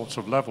all sorts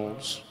of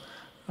levels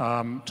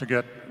to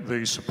get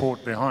the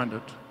support behind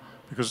it.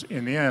 Because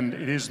in the end,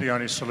 it is the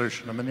only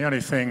solution. I mean, the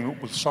only thing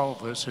that will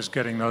solve this is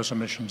getting those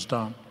emissions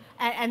down.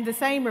 And the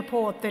same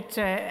report that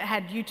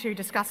had you two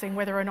discussing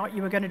whether or not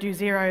you were going to do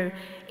 0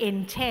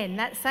 in 10,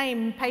 that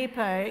same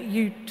paper,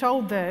 you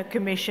told the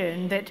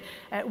Commission that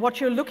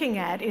what you're looking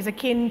at is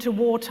akin to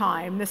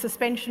wartime, the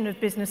suspension of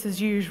business as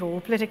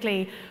usual,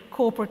 politically,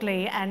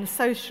 corporately and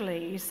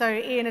socially. So,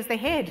 Ian, as the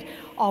head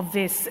of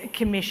this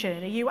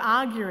Commission, are you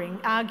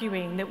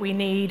arguing that we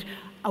need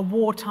a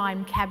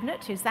wartime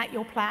cabinet? Is that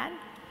your plan?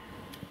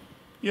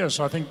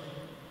 Yes, I think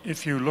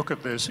if you look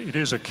at this, it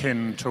is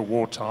akin to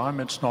wartime.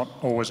 It's not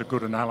always a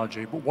good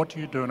analogy, but what do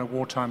you do in a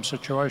wartime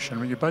situation?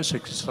 Well, you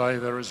basically say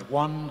there is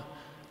one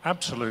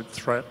absolute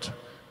threat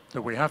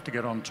that we have to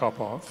get on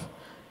top of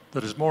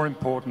that is more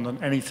important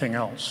than anything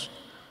else.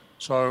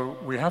 So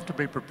we have to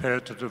be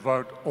prepared to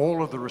devote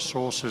all of the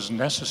resources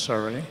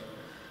necessary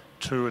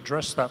to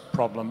address that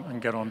problem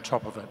and get on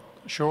top of it.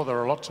 Sure, there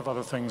are lots of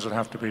other things that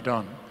have to be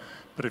done,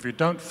 but if you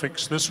don't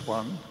fix this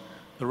one,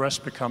 the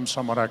rest becomes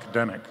somewhat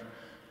academic.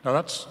 Now,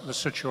 that's the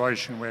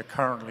situation we're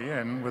currently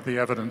in with the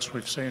evidence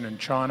we've seen in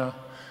China,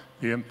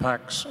 the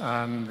impacts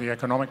and the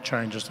economic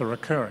changes that are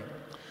occurring.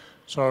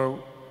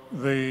 So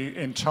the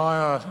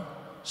entire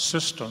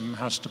system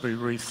has to be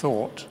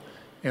rethought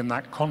in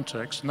that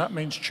context, and that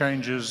means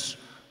changes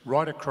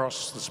right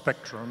across the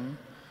spectrum,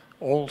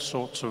 all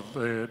sorts of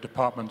the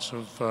departments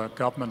of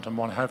government and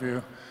what have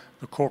you,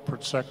 the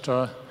corporate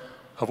sector,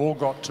 have all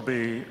got to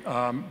be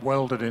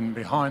welded in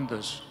behind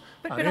this.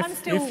 But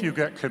if you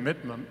get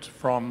commitment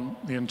from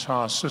the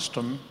entire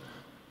system,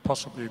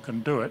 possibly you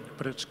can do it,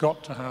 but it's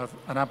got to have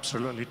an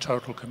absolutely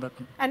total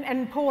commitment.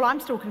 And Paul, I'm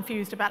still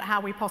confused about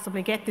how we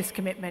possibly get this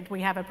commitment.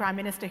 We have a Prime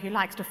Minister who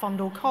likes to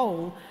fondle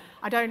coal.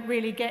 I don't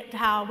really get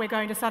how we're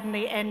going to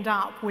suddenly end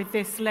up with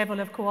this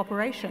level of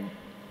cooperation.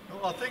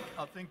 Well,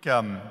 I think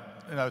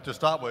to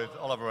start with,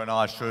 Oliver and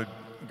I should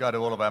go to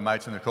all of our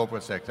mates in the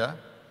corporate sector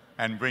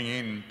and bring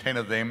in 10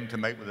 of them to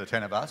meet with the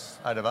 8 of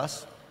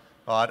us,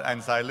 right,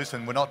 and say,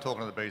 listen, we're not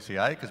talking to the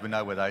BCA because we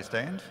know where they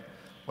stand.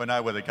 We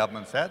know where the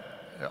government's at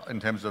in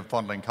terms of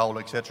fondling coal,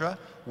 etc.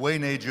 We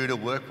need you to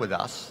work with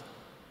us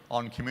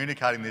on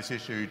communicating this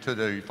issue to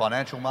the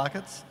financial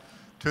markets,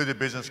 to the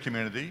business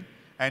community,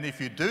 and if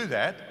you do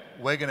that,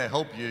 we're going to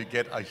help you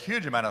get a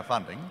huge amount of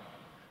funding,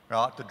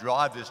 right, to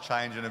drive this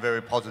change in a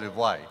very positive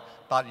way.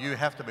 But you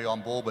have to be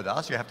on board with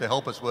us. You have to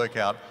help us work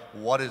out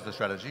what is the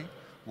strategy,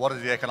 what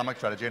is the economic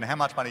strategy, and how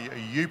much money are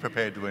you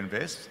prepared to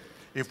invest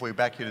if we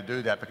back you to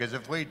do that. Because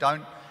if we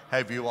don't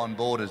have you on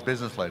board as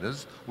business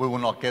leaders, we will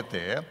not get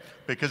there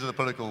because of the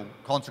political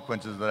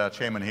consequences that our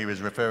chairman here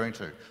is referring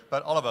to.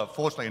 But Oliver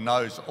fortunately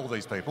knows all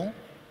these people,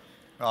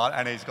 right,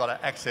 and he's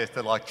got access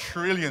to like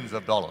trillions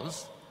of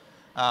dollars,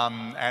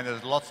 and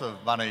there's lots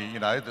of money,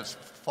 that's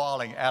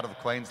filing out of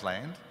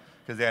Queensland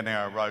because they're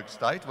now a rogue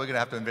state. We're going to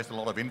have to invest in a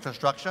lot of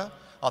infrastructure.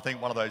 I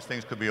think one of those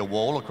things could be a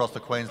wall across the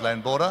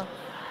Queensland border,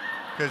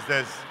 because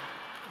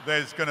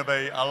there's going to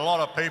be a lot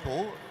of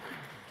people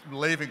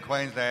leaving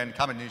Queensland,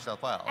 coming to New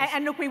South Wales.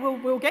 And look,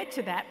 we'll get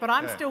to that, but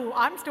I'm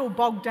still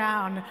bogged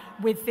down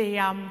with the.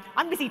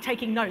 I'm busy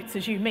taking notes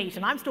as you meet,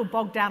 and I'm still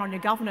bogged down on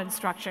your governance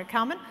structure,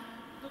 Carmen.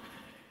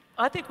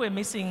 I think we're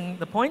missing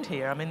the point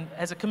here. I mean,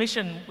 as a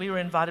commission, we were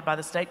invited by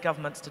the state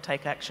governments to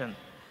take action.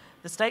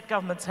 The state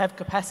governments have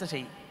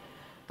capacity.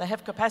 They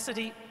have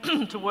capacity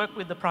to work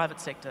with the private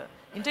sector.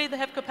 Indeed, they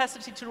have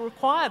capacity to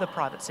require the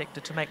private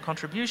sector to make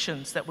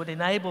contributions that would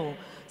enable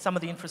some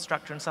of the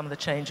infrastructure and some of the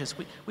changes.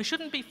 We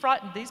shouldn't be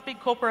frightened. These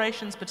big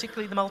corporations,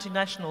 particularly the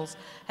multinationals,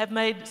 have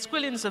made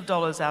squillions of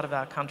dollars out of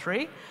our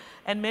country,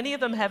 and many of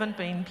them haven't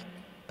been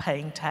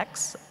paying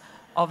tax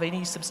of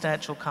any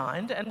substantial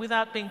kind. And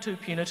without being too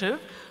punitive,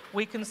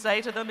 we can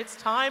say to them, it's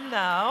time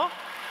now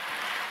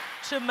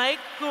to make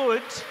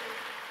good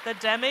the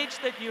damage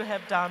that you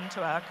have done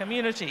to our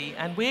community.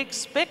 And we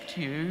expect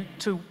you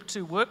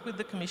to work with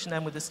the Commission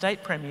and with the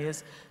state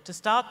premiers to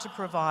start to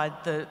provide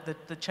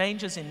the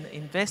changes in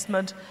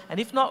investment,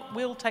 and if not,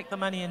 we'll take the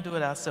money and do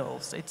it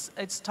ourselves.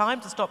 It's time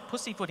to stop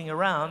pussyfooting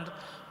around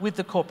with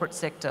the corporate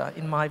sector,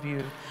 in my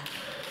view.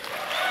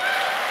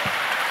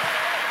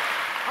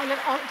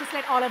 I'll just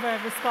let Oliver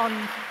respond,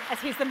 as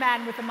he's the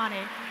man with the money.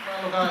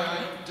 Well, look,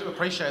 I do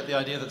appreciate the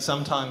idea that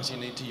sometimes you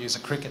need to use a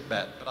cricket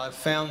bat, but I've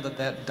found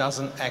that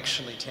doesn't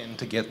actually tend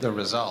to get the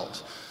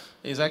result.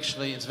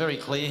 It's very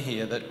clear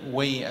here that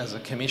we as a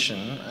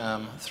commission,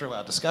 through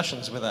our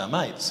discussions with our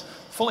mates,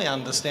 fully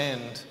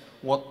understand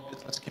what the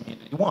business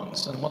community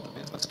wants. And what the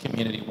business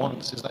community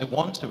wants is they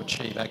want to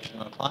achieve action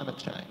on climate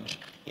change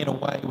in a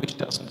way which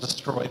doesn't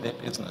destroy their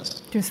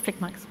business. Just flick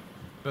mics.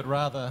 But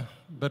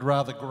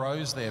rather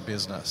grows their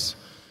business.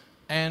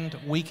 And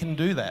we can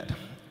do that.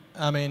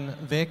 I mean,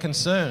 their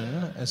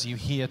concern, as you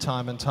hear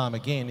time and time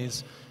again,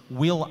 is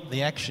will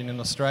the action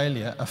in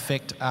Australia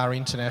affect our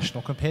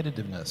international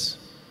competitiveness?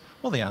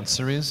 Well, the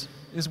answer is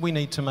we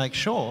need to make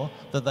sure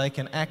that they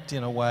can act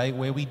in a way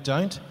where we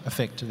don't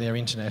affect their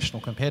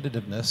international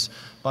competitiveness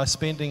by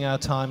spending our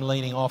time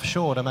leaning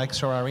offshore to make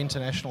sure our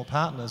international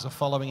partners are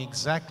following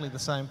exactly the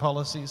same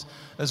policies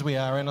as we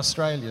are in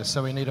Australia.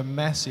 So we need a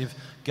massive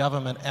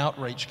government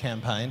outreach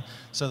campaign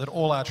so that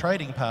all our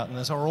trading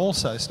partners are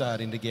also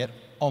starting to get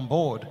on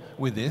board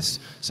with this,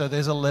 so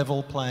there's a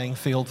level playing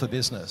field for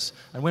business.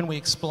 And when we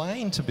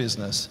explain to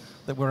business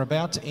that we're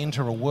about to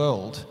enter a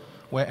world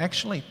where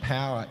actually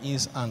power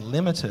is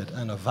unlimited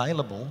and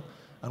available,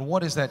 and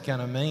what is that going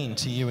to mean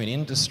to you in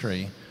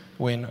industry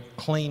when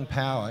clean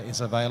power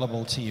is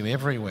available to you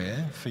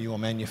everywhere for your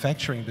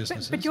manufacturing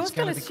businesses? But you're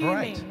still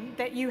assuming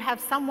that you have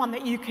someone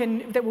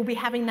that will be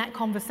having that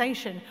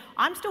conversation.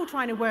 I'm still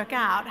trying to work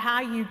out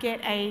how you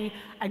get a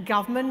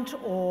government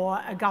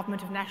or a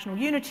government of national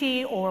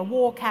unity or a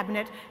war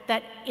cabinet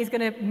that is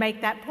going to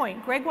make that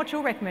point. Greg, what's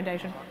your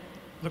recommendation?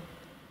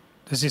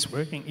 Is this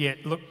working? Yeah,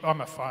 look,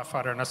 I'm a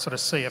firefighter and I sort of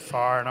see a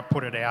fire and I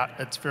put it out.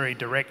 It's very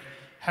direct.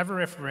 Have a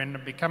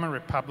referendum, become a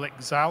republic,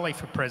 Zali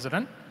for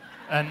president,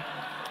 and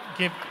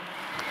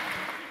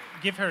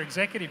give her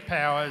executive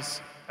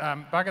powers,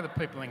 bugger the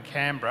people in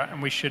Canberra,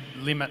 and we should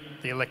limit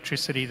the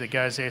electricity that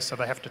goes there so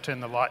they have to turn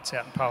the lights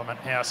out in Parliament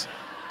House.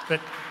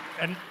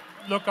 And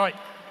look,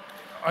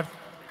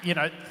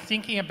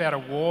 thinking about a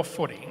war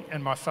footing,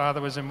 and my father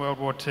was in World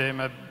War II,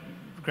 my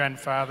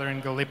grandfather in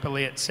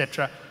Gallipoli,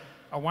 etc.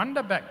 I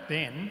wonder back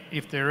then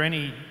if there are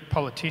any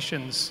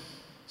politicians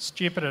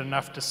stupid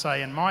enough to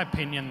say, in my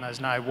opinion,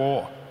 there's no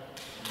war.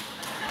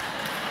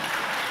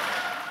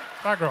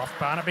 Bugger off,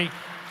 Barnaby.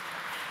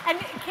 And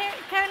Kerryn,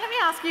 let me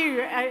ask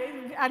you,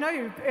 I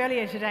know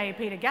earlier today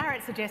Peter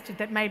Garrett suggested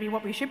that maybe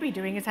what we should be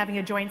doing is having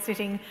a joint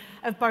sitting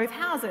of both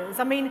houses.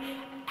 I mean,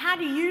 how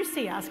do you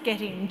see us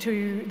getting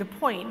to the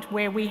point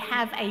where we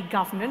have a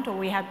government or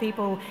we have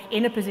people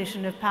in a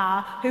position of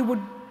power who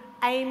would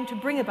aim to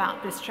bring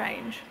about this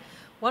change?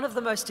 One of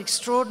the most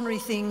extraordinary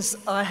things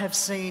I have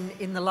seen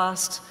in the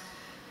last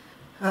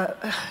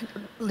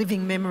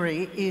living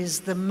memory is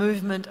the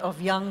movement of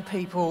young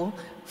people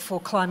for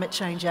climate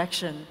change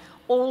action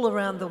all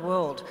around the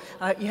world.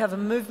 You have a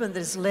movement that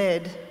is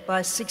led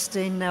by a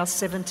 16, now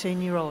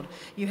 17-year-old.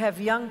 You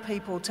have young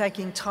people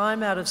taking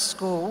time out of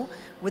school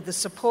with the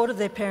support of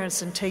their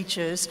parents and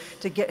teachers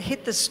to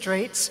hit the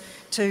streets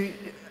to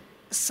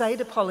say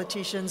to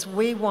politicians,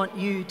 we want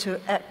you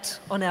to act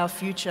on our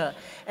future.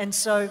 And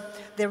so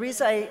there is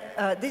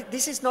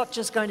this is not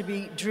just going to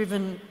be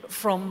driven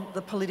from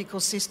the political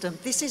system.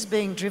 This is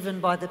being driven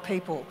by the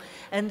people.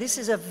 And this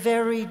is a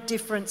very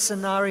different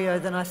scenario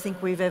than I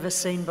think we've ever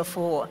seen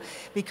before,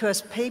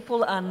 because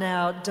people are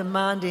now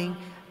demanding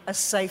a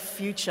safe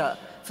future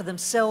for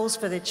themselves,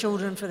 for their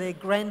children, for their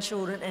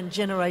grandchildren and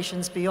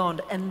generations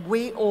beyond. And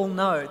we all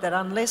know that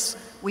unless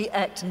we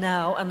act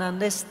now and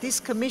unless this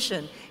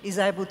Commission is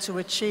able to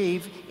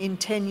achieve in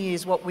 10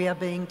 years what we are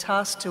being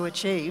tasked to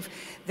achieve,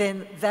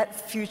 then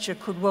that future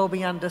could well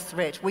be under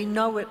threat. We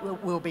know it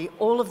will be.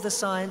 All of the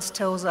science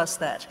tells us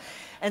that.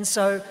 And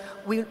so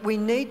we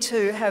need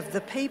to have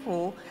the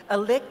people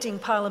electing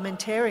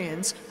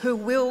parliamentarians who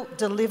will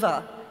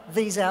deliver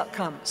these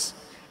outcomes.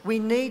 We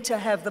need to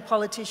have the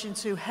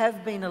politicians who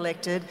have been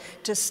elected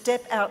to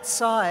step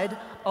outside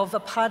of a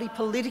party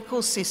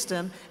political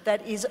system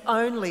that is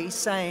only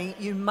saying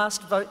you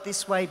must vote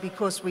this way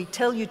because we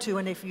tell you to,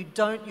 and if you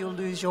don't, you'll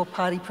lose your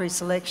party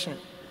pre-selection.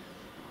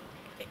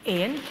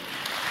 Ian?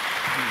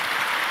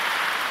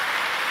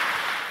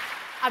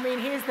 I mean,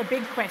 here's the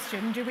big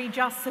question. Do we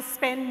just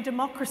suspend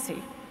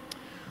democracy?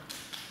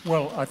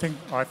 Well, I think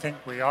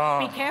we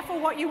are. Be careful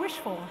what you wish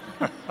for.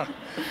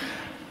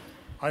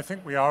 I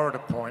think we are at a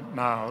point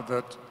now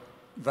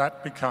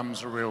that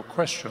becomes a real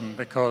question,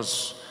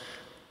 because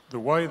the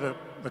way that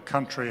the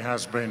country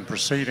has been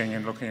proceeding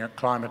in looking at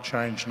climate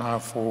change now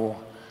for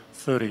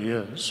 30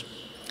 years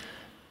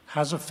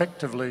has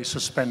effectively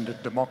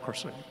suspended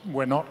democracy.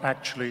 We're not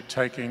actually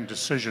taking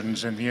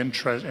decisions in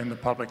the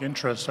public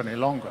interest any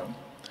longer.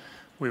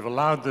 We've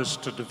allowed this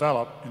to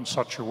develop in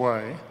such a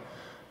way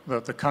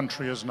that the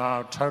country is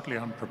now totally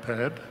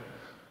unprepared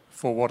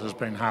for what has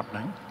been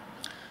happening.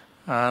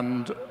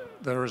 And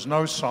there is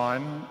no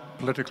sign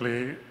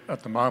politically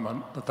at the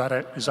moment that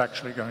is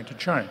actually going to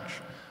change.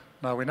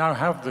 Now, we now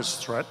have this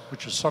threat,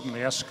 which has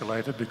suddenly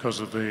escalated because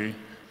of the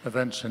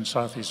events in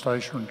Southeast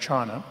Asia and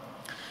China.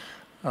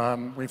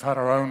 We've had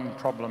our own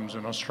problems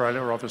in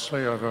Australia,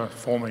 obviously, over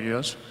former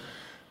years.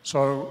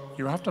 So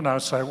you have to now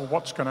say, well,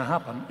 what's going to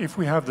happen? If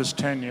we have this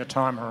 10-year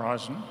time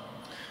horizon,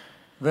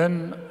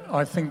 then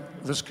I think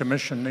this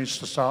Commission needs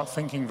to start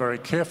thinking very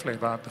carefully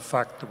about the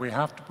fact that we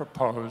have to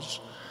propose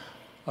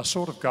a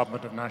sort of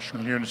government of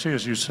national unity,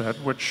 as you said,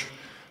 which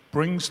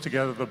brings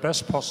together the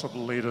best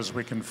possible leaders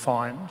we can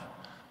find,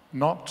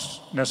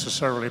 not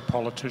necessarily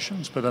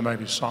politicians, but there may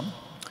be some,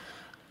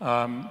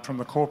 from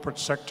the corporate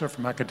sector,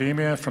 from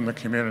academia, from the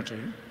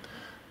community,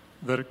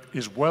 that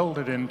is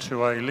welded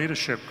into a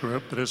leadership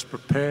group that is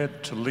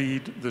prepared to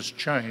lead this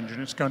change,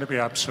 and it's going to be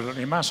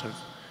absolutely massive.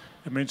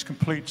 It means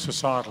complete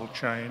societal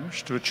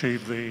change to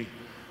achieve the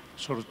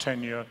sort of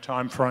 10-year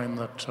time frame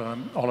that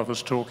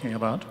Oliver's talking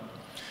about.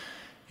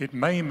 It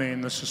may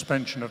mean the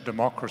suspension of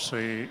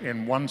democracy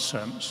in one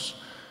sense,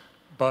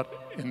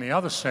 but in the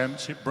other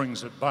sense it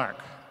brings it back,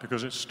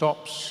 because it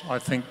stops, I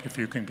think, if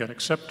you can get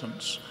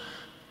acceptance,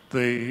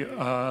 the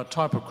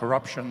type of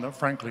corruption that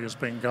frankly has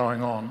been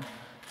going on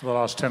for the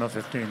last 10 or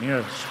 15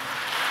 years.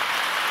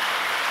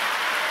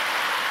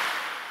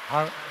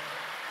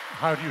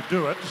 How do you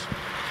do it?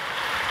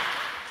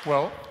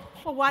 Well,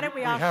 why don't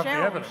we ask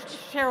Cheryl?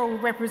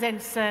 Cheryl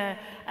represents the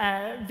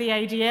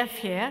ADF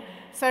here.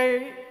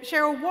 So,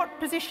 Cheryl, what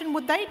position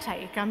would they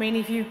take? I mean,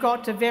 if you've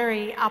got a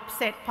very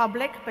upset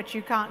public, but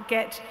you can't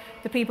get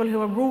the people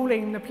who are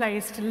ruling the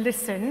place to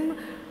listen.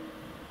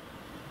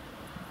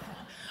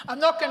 I'm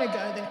not going to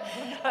go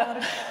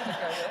there.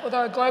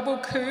 Although a global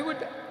coup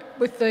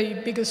with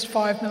the biggest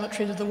 5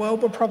 militaries of the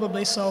world would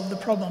probably solve the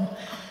problem.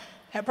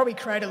 It'd probably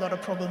create a lot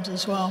of problems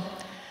as well.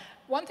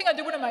 One thing I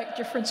do want to make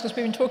difference, because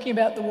we've been talking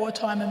about the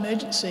wartime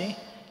emergency,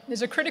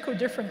 there's a critical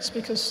difference,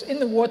 because in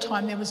the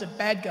wartime there was a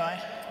bad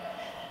guy.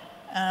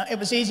 It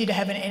was easy to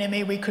have an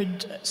enemy. We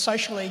could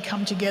socially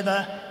come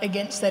together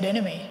against that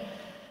enemy.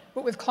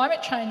 But with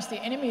climate change,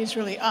 the enemy is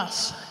really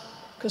us,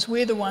 because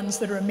we're the ones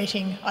that are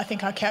emitting, I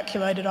think I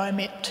calculated I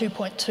emit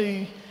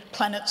 2.2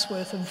 planets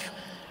worth of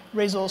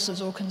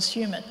resources or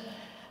consume it.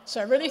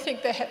 So I really think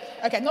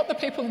okay, not the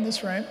people in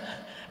this room,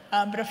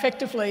 but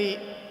effectively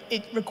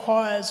it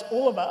requires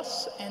all of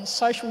us and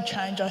social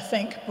change, I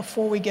think,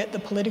 before we get the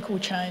political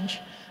change.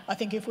 I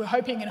think if we're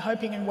hoping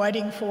and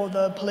waiting for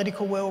the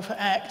political will to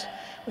act,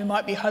 we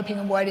might be hoping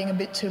and waiting a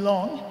bit too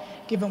long,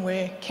 given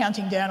we're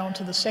counting down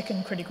onto the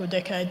second critical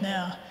decade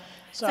now.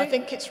 So I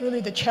think it's really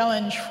the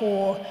challenge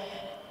for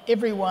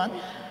everyone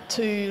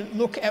to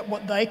look at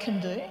what they can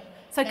do.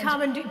 So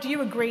Carmen, do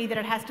you agree that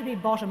it has to be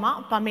bottom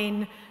up? I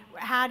mean,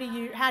 how do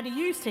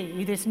you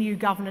see this new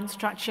governance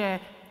structure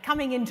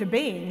coming into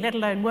being, let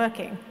alone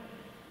working?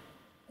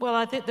 Well,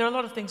 I think there are a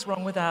lot of things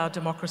wrong with our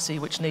democracy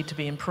which need to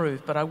be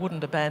improved, but I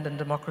wouldn't abandon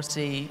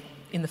democracy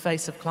in the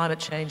face of climate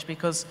change,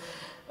 because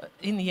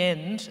in the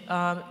end,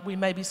 we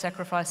may be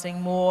sacrificing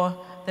more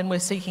than we're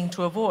seeking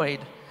to avoid.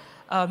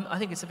 I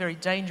think it's a very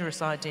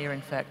dangerous idea,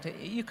 in fact.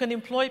 You can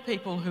employ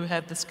people who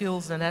have the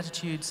skills and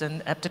attitudes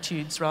and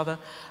aptitudes, rather,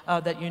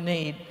 that you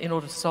need in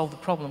order to solve the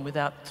problem,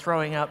 without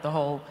throwing out the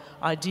whole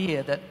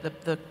idea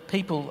that the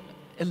people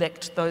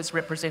elect those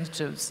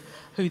representatives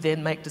who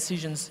then make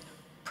decisions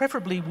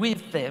preferably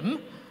with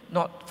them,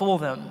 not for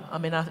them. I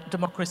mean, our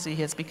democracy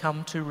has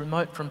become too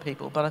remote from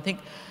people, but I think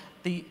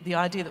the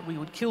idea that we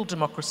would kill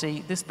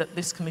democracy, that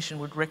this Commission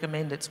would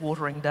recommend its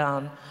watering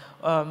down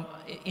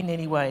in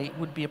any way,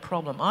 would be a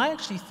problem. I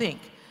actually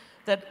think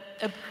that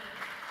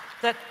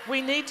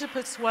we need to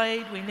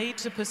persuade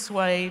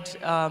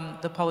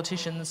the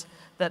politicians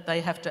that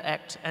they have to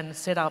act and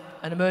set up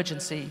an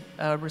emergency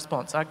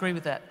response. I agree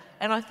with that.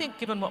 And I think,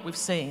 given what we've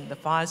seen, the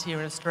fires here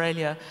in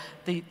Australia,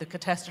 the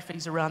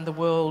catastrophes around the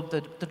world,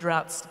 the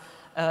droughts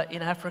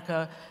in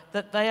Africa,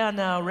 that they are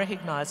now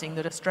recognising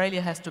that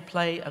Australia has to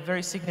play a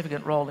very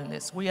significant role in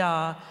this. We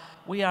are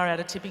at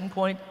a tipping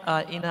point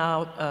in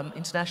our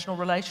international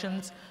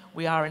relations.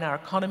 We are in our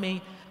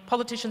economy.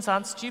 Politicians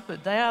aren't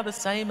stupid. They are the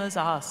same as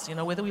us, you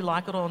know, whether we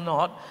like it or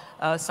not.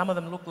 Some of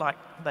them look like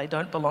they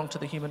don't belong to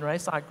the human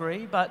race, I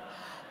agree, but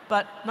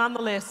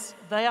nonetheless,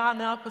 they are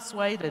now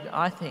persuaded,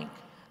 I think,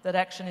 that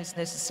action is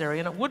necessary,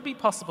 and it would be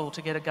possible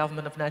to get a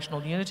government of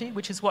national unity,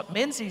 which is what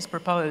Menzies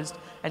proposed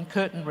and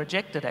Curtin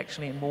rejected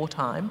actually in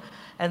wartime,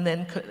 and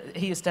then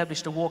he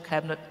established a war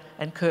cabinet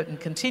and Curtin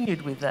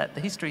continued with that. The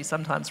history is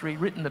sometimes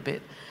rewritten a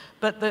bit.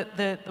 But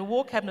the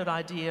war cabinet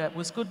idea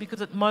was good because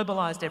it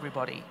mobilised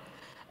everybody,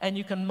 and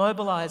you can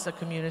mobilise a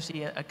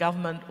community, a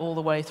government all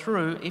the way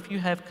through if you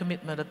have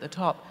commitment at the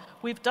top.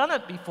 We've done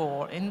it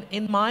before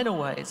in minor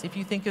ways. If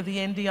you think of the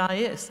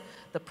NDIS,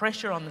 the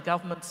pressure on the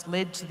governments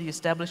led to the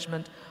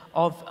establishment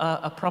of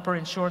a proper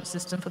insurance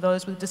system for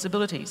those with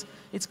disabilities.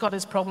 It's got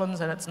its problems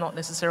and it's not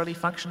necessarily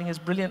functioning as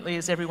brilliantly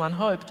as everyone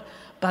hoped,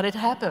 but it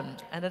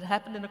happened, and it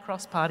happened in a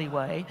cross-party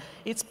way.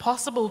 It's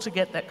possible to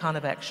get that kind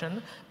of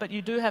action, but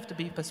you do have to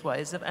be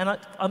persuasive, and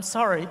I'm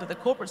sorry, but the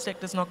corporate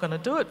sector's not going to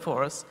do it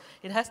for us.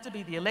 It has to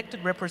be the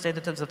elected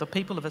representatives of the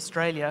people of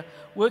Australia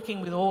working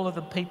with all of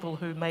the people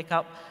who make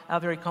up our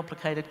very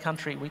complicated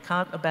country. We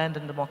can't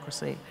abandon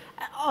democracy.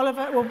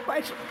 Oliver, well,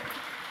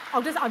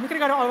 I'm going to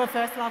go to Oliver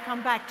first and I'll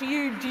come back. Do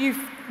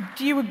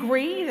you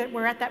agree that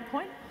we're at that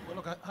point? Well,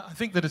 look, I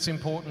think that it's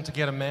important to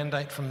get a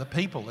mandate from the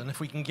people, and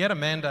if we can get a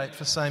mandate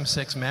for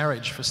same-sex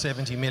marriage for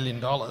 $70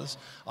 million,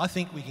 I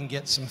think we can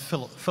get some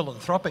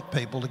philanthropic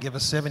people to give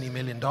us $70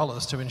 million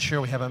to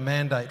ensure we have a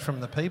mandate from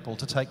the people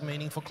to take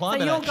meaningful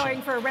climate action. So you're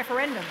going for a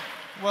referendum?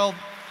 Well,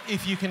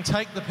 if you can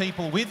take the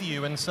people with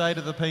you and say to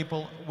the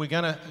people, we're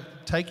going to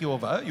take your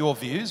vote, your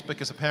views,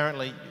 because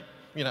apparently,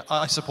 you know,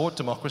 I support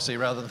democracy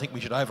rather than think we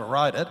should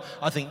override it.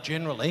 I think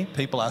generally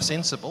people are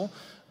sensible.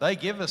 They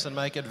give us and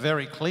make it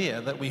very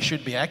clear that we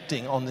should be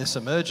acting on this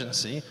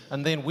emergency,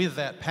 and then with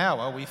that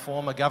power we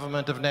form a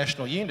government of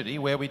national unity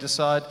where we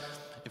decide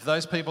if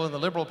those people in the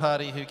Liberal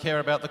Party who care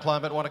about the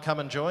climate want to come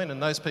and join,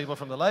 and those people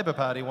from the Labor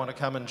Party want to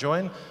come and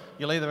join,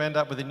 you'll either end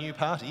up with a new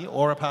party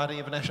or a party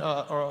of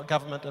or a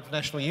government of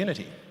national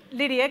unity.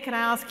 Lydia, can I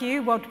ask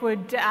you, what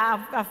would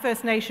our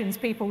First Nations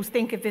peoples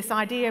think of this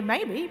idea?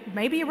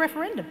 Maybe a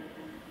referendum.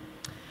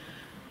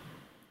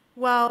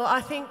 Well,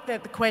 I think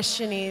that the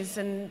question is,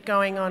 and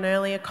going on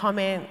earlier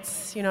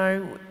comments, you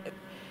know,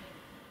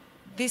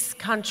 this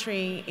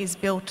country is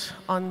built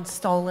on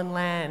stolen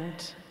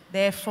land.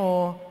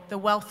 Therefore, the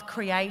wealth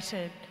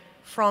created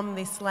from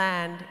this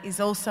land is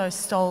also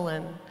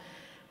stolen.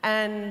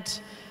 And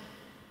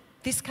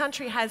this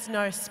country has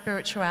no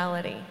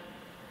spirituality.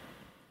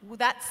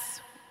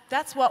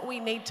 That's what we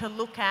need to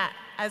look at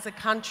as a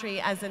country,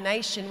 as a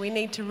nation. We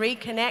need to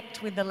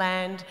reconnect with the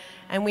land,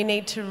 and we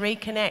need to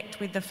reconnect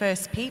with the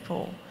First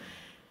People.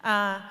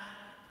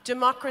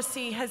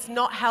 Democracy has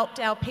not helped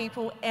our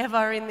people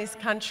ever in this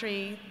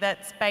country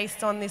that's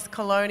based on this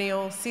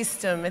colonial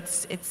system.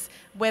 It's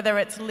whether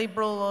it's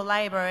Liberal or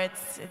Labor,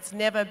 it's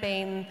never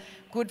been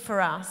good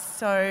for us.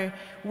 So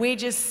we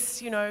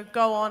just, you know,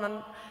 go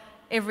on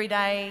every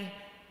day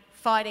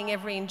fighting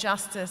every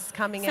injustice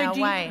coming our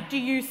way. Do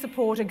you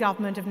support a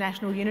government of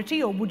national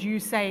unity, or would you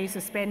say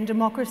suspend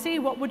democracy?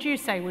 What would you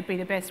say would be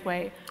the best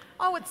way?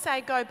 I would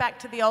say go back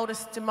to the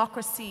oldest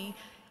democracy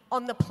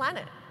on the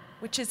planet,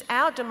 which is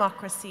our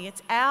democracy.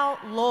 It's our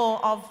law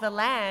of the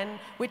land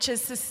which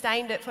has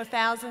sustained it for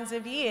thousands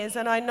of years.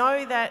 And I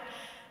know that,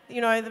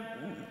 you know,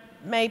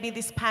 maybe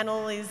this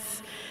panel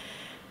is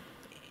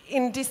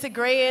in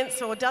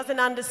disagreement or doesn't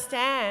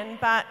understand,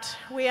 but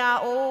we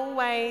are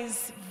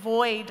always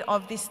void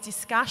of this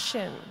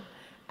discussion.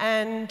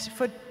 And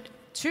for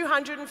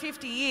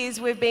 250 years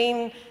we've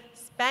been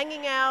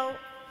banging our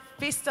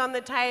fist on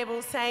the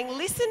table saying,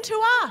 listen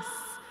to us.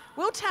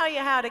 We'll tell you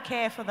how to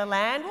care for the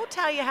land. We'll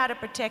tell you how to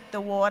protect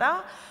the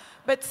water.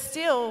 But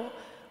still,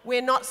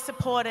 we're not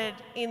supported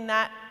in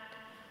that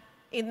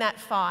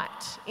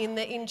fight, in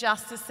the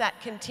injustice that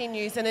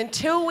continues. And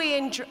until we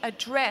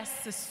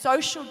address the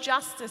social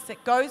justice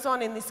that goes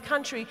on in this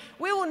country,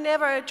 we will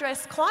never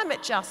address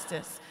climate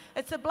justice.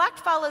 It's the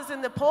blackfellas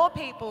and the poor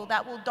people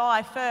that will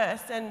die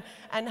first and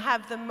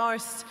have the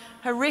most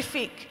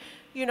horrific,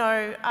 you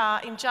know,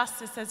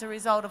 injustice as a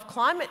result of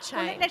climate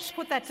change. Well, let's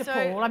put that to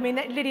Paul. I mean,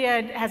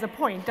 Lydia has a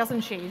point,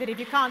 doesn't she? That if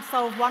you can't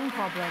solve one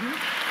problem,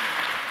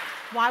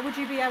 why would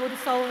you be able to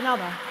solve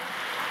another?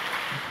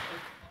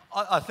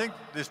 I think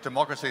this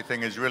democracy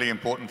thing is really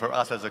important for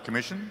us as a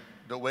commission,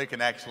 that we can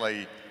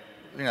actually,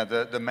 you know,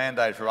 the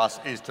mandate for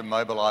us is to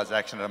mobilise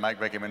action and make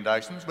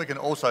recommendations. We can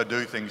also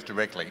do things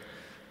directly.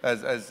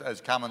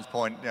 As Carmen's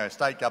point, you know,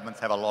 state governments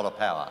have a lot of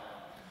power.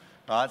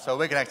 Right, so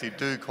we can actually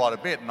do quite a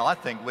bit, and I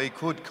think we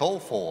could call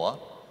for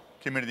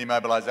community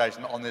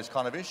mobilisation on this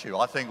kind of issue.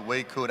 I think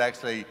we could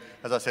actually,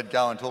 as I said,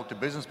 go and talk to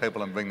business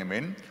people and bring them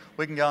in.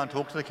 We can go and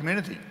talk to the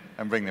community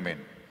and bring them in.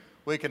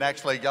 We can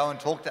actually go and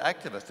talk to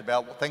activists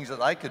about things that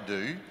they could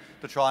do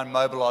to try and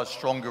mobilise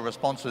stronger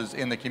responses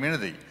in the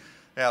community.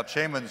 Our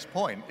chairman's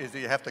point is that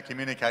you have to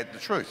communicate the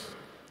truth,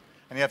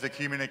 and you have to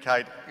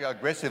communicate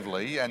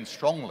aggressively and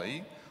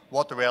strongly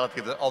what the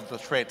reality of the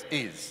threat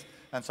is.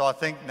 And so I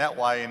think in that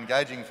way,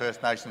 engaging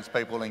First Nations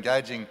people,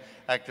 engaging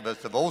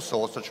activists of all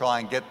sorts to try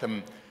and get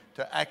them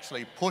to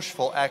actually push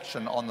for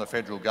action on the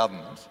federal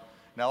government.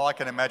 Now, I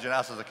can imagine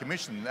us as a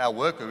commission, our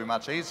work would be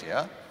much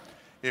easier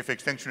if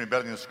Extinction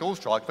Rebellion and the school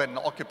strike went and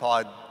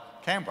occupied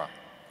Canberra,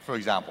 for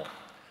example,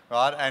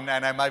 right?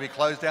 And maybe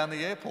closed down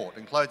the airport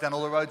and closed down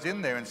all the roads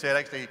in there and said,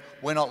 actually,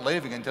 we're not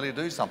leaving until you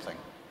do something.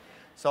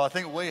 So I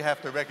think we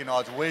have to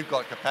recognise we've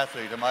got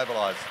capacity to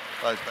mobilise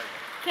those people.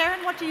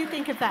 Kerryn, what do you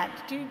think of that?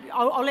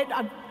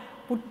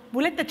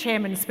 We'll let the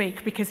chairman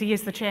speak because he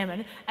is the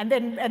chairman, and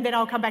then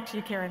I'll come back to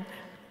you, Kerryn.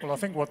 Well, I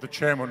think what the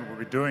chairman will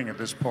be doing at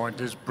this point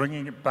is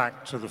bringing it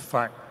back to the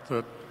fact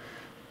that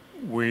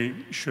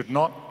we should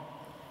not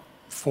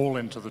fall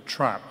into the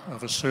trap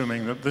of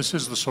assuming that this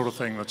is the sort of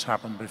thing that's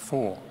happened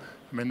before.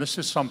 I mean, this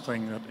is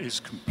something that is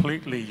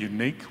completely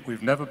unique.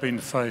 We've never been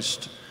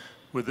faced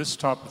with this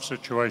type of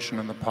situation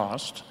in the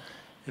past.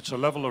 It's a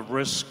level of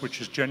risk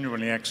which is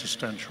genuinely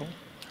existential.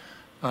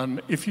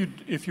 And if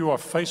you are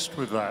faced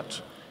with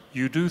that,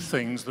 you do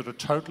things that are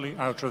totally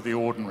out of the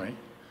ordinary,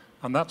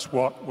 and that's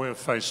what we're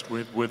faced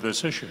with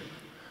this issue.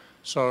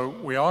 So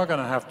we are going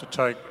to have to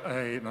take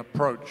an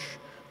approach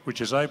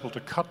which is able to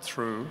cut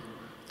through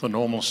the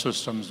normal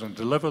systems and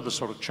deliver the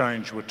sort of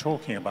change we're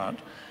talking about,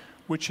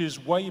 which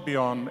is way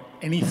beyond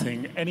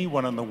anything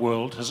anyone in the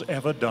world has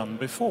ever done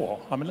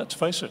before. I mean, let's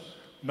face it,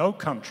 no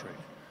country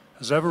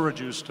has ever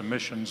reduced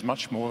emissions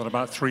much more than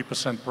about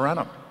 3% per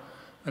annum.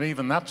 And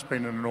even that's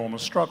been an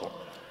enormous struggle.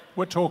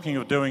 We're talking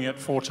of doing it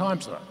 4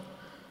 times that.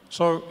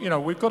 So, you know,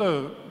 we've got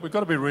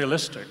to be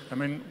realistic. I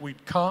mean, we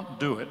can't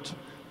do it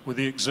with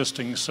the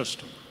existing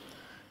system.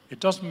 It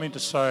doesn't mean to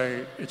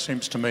say, it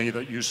seems to me,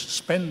 that you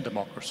suspend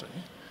democracy,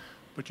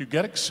 but you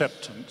get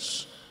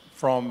acceptance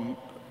from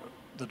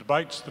the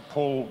debates that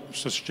Paul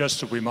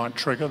suggested we might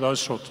trigger, those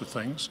sorts of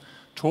things,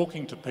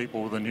 talking to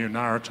people with a new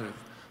narrative,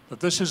 that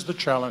this is the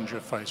challenge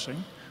you're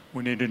facing.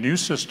 We need a new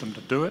system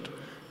to do it,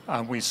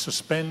 and we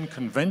suspend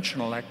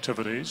conventional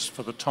activities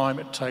for the time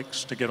it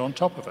takes to get on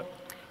top of it.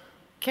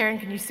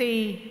 Kerryn, can you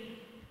see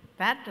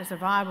that as a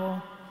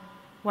viable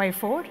way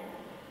forward?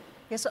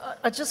 Yes,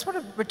 I just want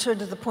to return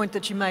to the point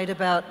that you made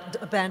about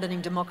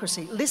abandoning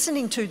democracy.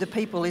 Listening to the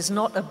people is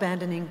not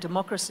abandoning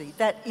democracy.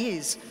 That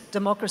is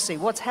democracy.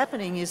 What's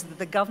happening is that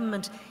the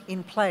government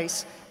in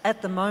place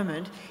at the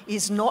moment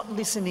is not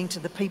listening to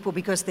the people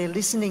because they're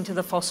listening to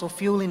the fossil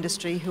fuel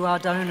industry, who are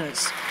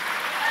donors.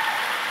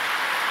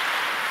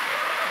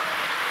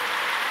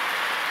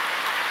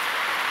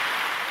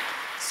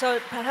 So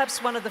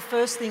perhaps one of the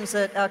first things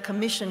that our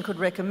Commission could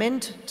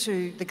recommend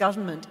to the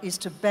government is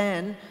to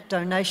ban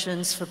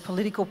donations for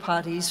political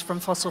parties from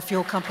fossil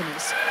fuel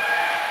companies.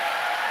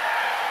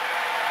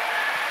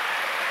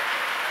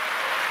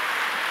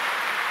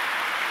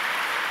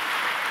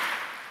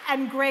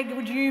 And Greg,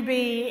 would you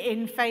be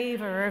in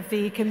favour of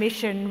the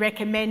Commission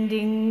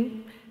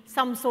recommending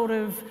some sort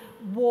of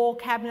war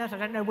cabinet? I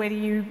don't know whether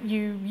you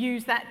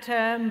use that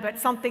term, but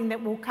something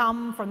that will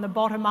come from the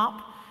bottom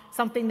up,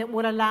 something that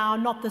would allow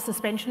not the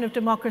suspension of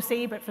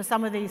democracy, but for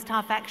some of these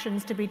tough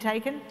actions to be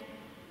taken?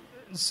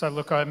 So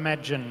look, I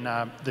imagine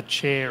the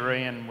chair,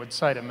 Ian, would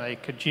say to me,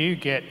 could you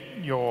get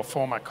your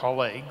former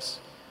colleagues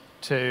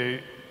to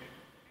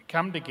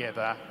come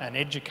together and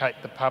educate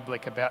the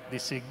public about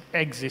this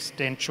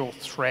existential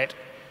threat?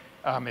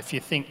 If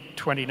you think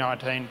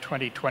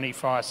 2019-2020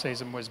 fire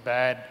season was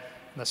bad,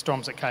 and the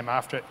storms that came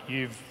after it,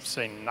 you've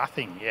seen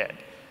nothing yet.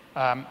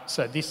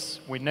 So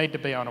we need to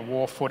be on a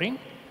war footing.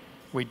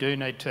 We do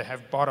need to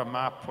have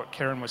bottom-up, what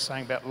Kerryn was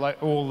saying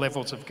about all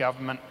levels of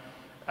government.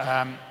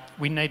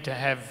 We need to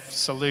have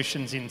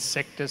solutions in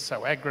sectors,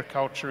 so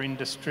agriculture,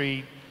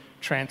 industry,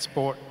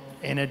 transport,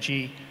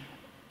 energy,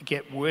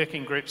 get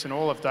working groups and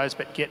all of those,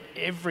 but get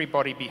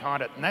everybody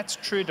behind it. And that's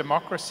true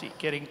democracy,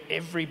 getting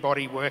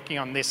everybody working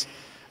on this.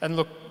 And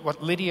look,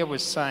 what Lidia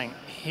was saying,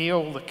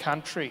 heal the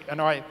country.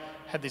 And I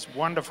had this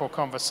wonderful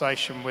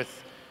conversation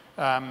with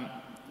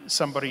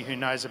somebody who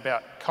knows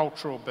about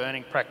cultural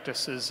burning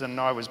practices, and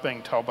I was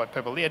being told by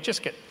people, yeah,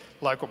 just get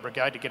local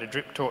brigade to get a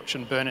drip torch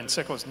and burn in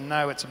circles.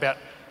 No, it's about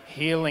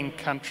healing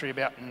country,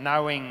 about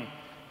knowing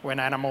when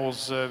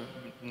animals are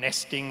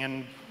nesting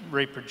and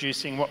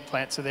reproducing, what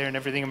plants are there and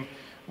everything. And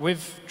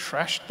we've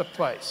trashed the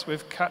place,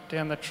 we've cut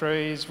down the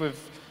trees, we've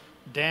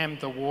dammed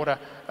the water.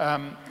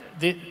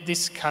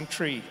 This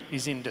country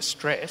is in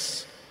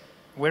distress.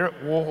 We're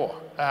at war,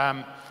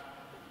 and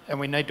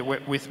we need to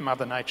work with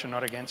Mother Nature,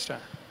 not against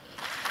her.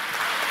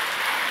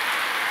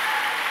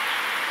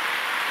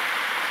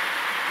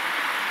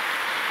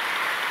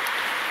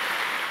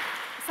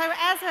 So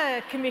as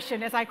a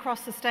commission, as I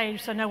cross the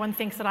stage so no one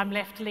thinks that I'm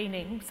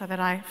left-leaning, so that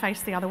I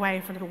face the other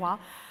way for a little while,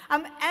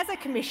 as a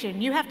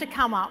commission, you have to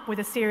come up with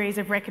a series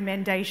of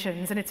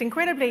recommendations, and it's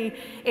incredibly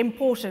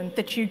important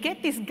that you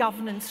get this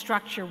governance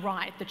structure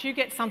right, that you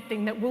get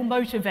something that will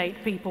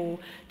motivate people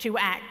to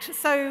act.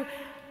 So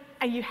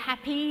are you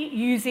happy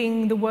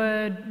using the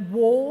word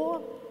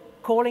war,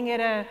 calling it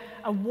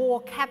a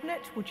war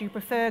cabinet? Would you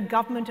prefer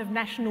government of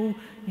national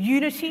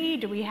unity?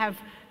 Do we have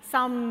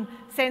some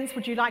sense,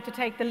 would you like to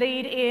take the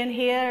lead, Ian,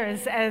 here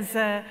as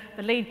the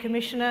lead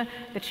commissioner,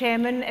 the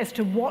chairman, as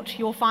to what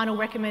your final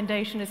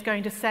recommendation is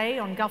going to say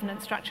on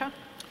governance structure?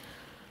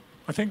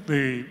 I think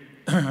the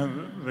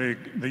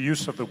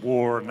use of the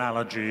war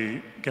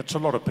analogy gets a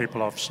lot of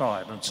people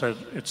offside and says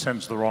it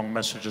sends the wrong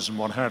messages and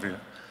what have you.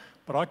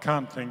 But I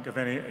can't think of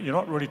any, you're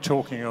not really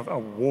talking of a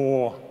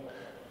war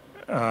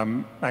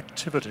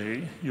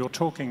activity, you're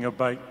talking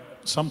about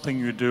something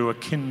you do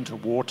akin to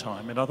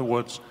wartime. In other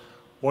words,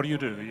 what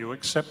do? You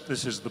accept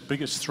this is the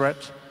biggest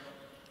threat,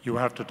 you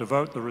have to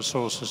devote the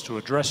resources to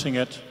addressing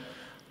it,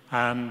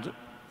 and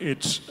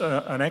it's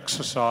an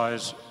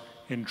exercise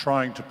in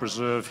trying to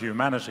preserve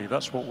humanity.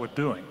 That's what we're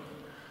doing.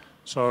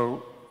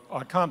 So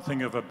I can't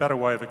think of a better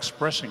way of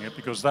expressing it,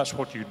 because that's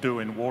what you do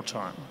in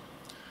wartime.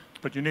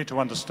 But you need to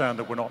understand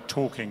that we're not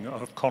talking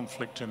of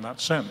conflict in that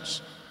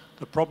sense.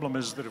 The problem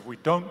is that if we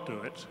don't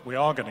do it, we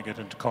are going to get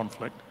into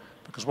conflict,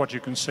 because what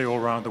you can see all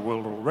around the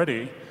world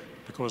already,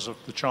 because of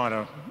the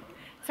China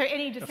so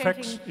any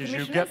effects, is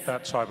you get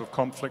that type of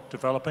conflict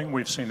developing.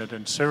 We've seen it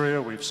in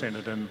Syria, we've seen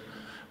it in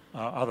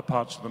other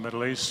parts of the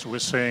Middle East. We're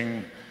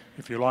seeing,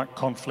 if you like,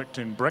 conflict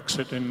in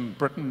Brexit in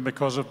Britain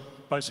because of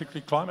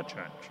basically climate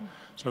change.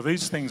 So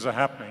these things are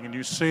happening, and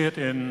you see it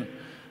in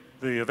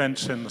the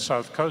events in the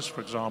South Coast, for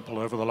example,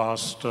 over the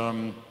last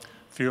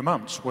few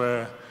months,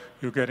 where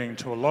you're getting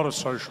to a lot of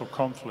social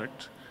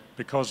conflict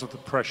because of the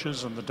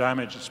pressures and the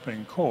damage that's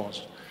being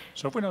caused.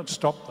 So if we don't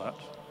stop that,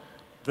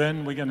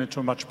 then we get into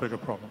a much bigger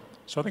problem.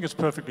 So I think it's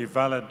perfectly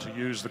valid to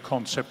use the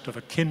concept of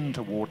akin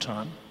to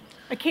wartime,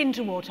 Akin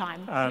to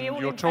wartime. And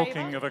you're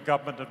talking of a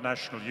government of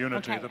national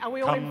unity that are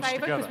we all in comes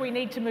favour? together. Because we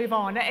need to move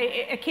on.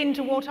 Akin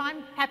to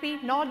wartime? Happy?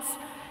 Nods?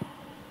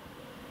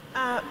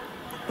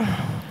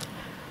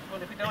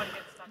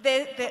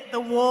 The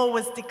war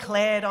was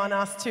declared on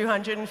us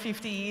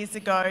 250 years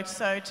ago,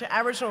 so to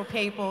Aboriginal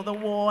people, the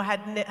war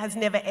has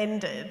never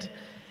ended.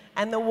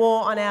 And the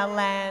war on our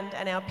land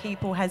and our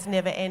people has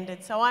never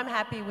ended. So I'm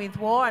happy with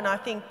war, and I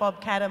think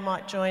Bob Catter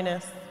might join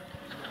us.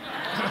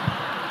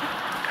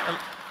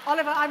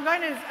 Oliver, I'm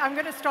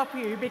going to stop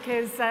you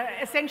because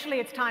essentially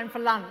it's time for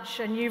lunch,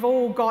 and you've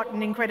all got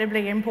an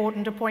incredibly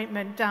important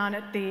appointment down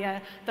at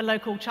the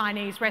local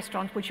Chinese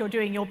restaurant, which you're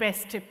doing your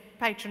best to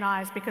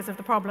patronise because of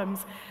the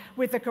problems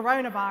with the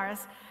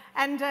coronavirus.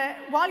 And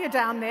while you're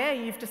down there,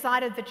 you've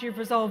decided that you've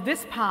resolved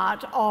this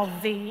part of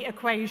the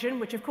equation,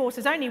 which of course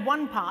is only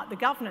one part, the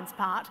governance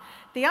part.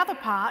 The other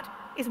part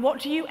is,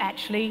 what do you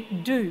actually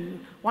do?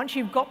 Once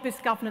you've got this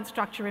governance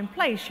structure in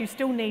place, you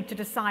still need to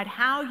decide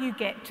how you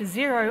get to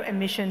zero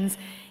emissions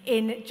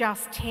in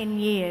just 10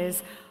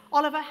 years.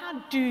 Oliver, how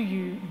do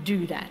you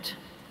do that?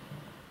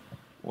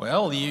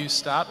 Well, you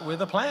start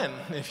with a plan.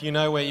 If you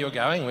know where you're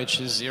going, which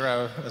is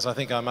zero, as I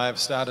think I may have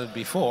started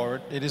before,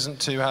 it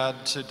isn't too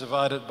hard to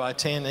divide it by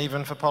 10,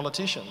 even for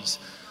politicians.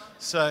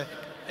 So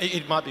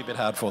it might be a bit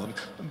hard for them.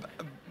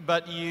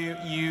 But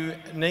you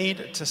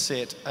need to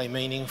set a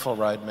meaningful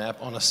roadmap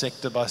on a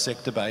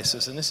sector-by-sector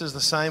basis, and this is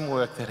the same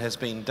work that has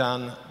been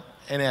done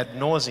ad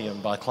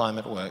nauseum by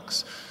Climate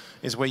Works,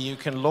 is where you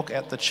can look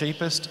at the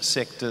cheapest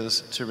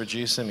sectors to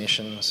reduce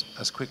emissions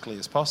as quickly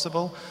as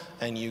possible,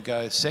 and you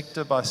go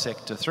sector by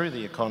sector through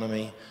the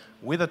economy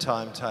with a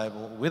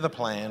timetable, with a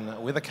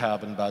plan, with a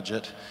carbon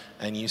budget,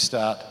 and you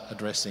start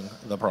addressing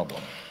the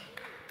problem.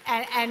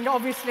 And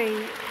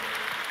obviously,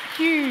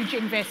 huge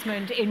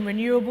investment in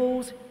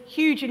renewables,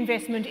 huge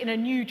investment in a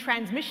new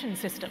transmission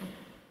system.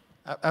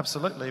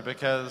 Absolutely,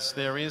 because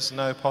there is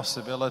no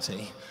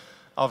possibility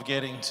of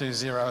getting to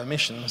zero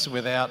emissions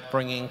without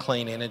bringing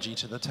clean energy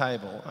to the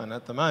table. And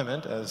at the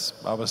moment, as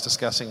I was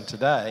discussing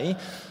today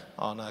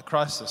on a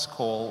crisis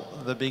call,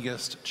 the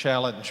biggest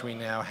challenge we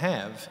now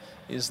have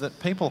is that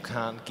people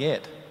can't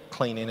get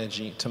clean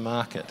energy to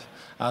market.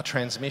 Our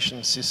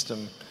transmission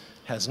system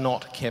has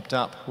not kept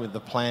up with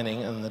the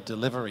planning and the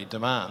delivery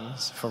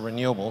demands for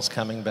renewables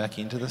coming back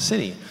into the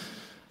city.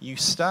 You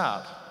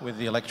start with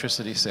the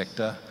electricity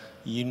sector.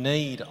 You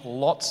need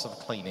lots of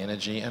clean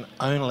energy, and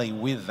only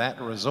with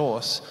that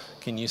resource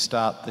can you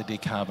start the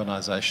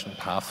decarbonisation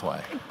pathway.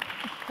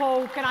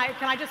 Paul, can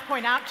I just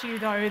point out to you,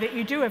 though, that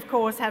you do, of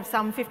course, have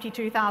some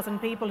 52,000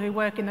 people who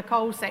work in the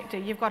coal sector.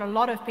 You've got a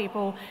lot of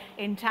people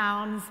in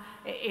towns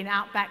in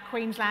outback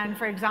Queensland,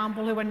 for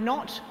example, who are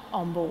not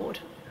on board.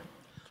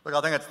 Look, I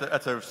think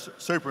that's a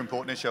super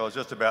important issue I was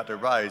just about to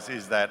raise,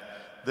 is that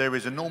there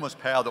is enormous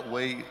power that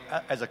we,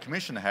 as a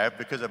Commission, have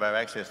because of our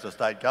access to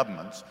state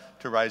governments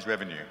to raise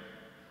revenue,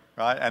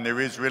 right? And there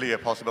is really a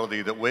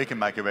possibility that we can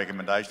make a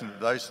recommendation that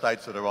those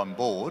states that are on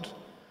board,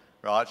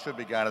 right, should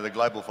be going to the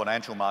global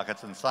financial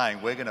markets and saying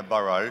we're going to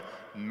borrow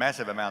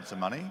massive amounts of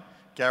money,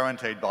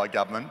 guaranteed by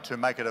government, to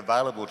make it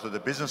available to the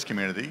business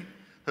community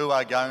who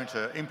are going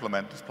to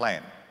implement this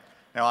plan.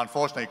 Now,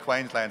 unfortunately,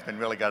 Queensland's been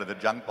relegated to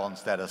junk bond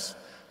status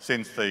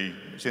since the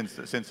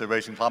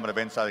recent climate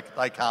events, so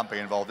they can't be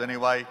involved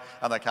anyway,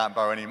 and they can't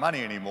borrow any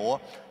money anymore.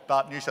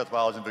 But New South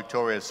Wales and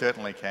Victoria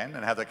certainly can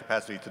and have the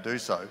capacity to do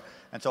so.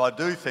 And so I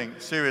do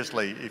think,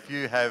 seriously, if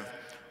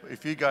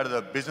you go to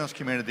the business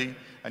community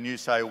and you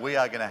say we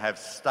are going to have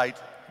state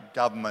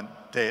government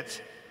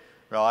debt,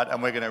 right,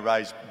 and we're going to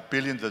raise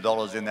billions of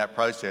dollars in that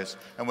process,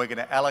 and we're going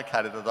to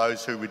allocate it to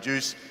those who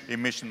reduce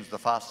emissions the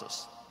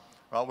fastest.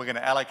 Right, we're going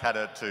to allocate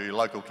it to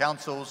local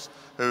councils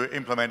who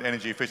implement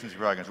energy efficiency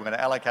programs. We're going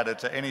to allocate it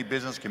to any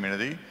business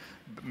community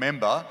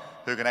member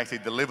who can actually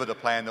deliver the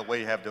plan that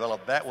we have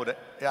developed. That would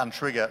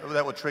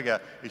trigger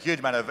a huge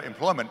amount of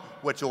employment,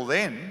 which will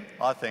then,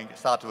 I think,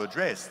 start to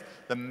address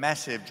the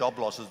massive job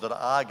losses that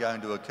are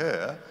going to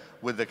occur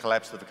with the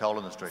collapse of the coal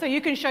industry. So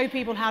you can show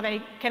people how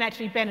they can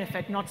actually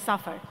benefit, not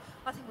suffer.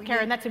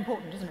 Kerryn, that's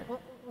important, isn't it?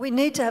 We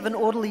need to have an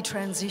orderly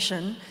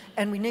transition,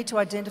 and we need to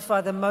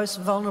identify the most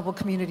vulnerable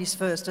communities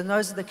first, and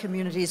those are the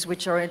communities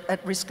which are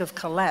at risk of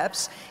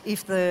collapse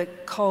if the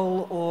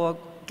coal or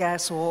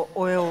gas or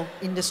oil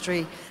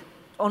industry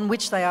on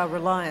which they are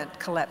reliant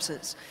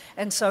collapses.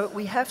 And so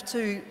we have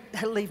to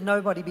leave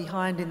nobody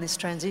behind in this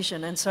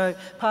transition. And so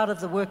part of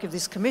the work of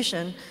this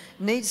Commission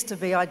needs to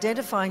be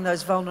identifying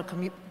those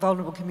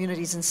vulnerable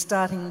communities and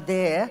starting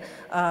there,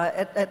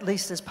 at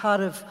least as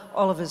part of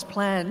Oliver's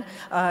plan.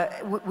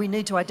 We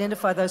need to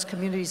identify those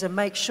communities and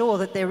make sure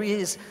that there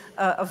is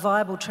a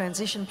viable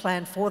transition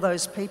plan for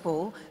those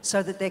people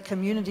so that their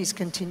communities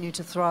continue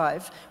to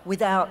thrive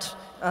without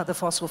the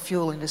fossil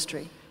fuel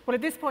industry. Well,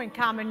 at this point,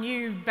 Carmen,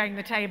 you bang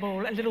the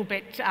table a little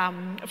bit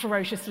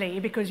ferociously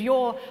because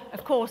you're,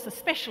 of course, a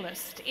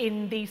specialist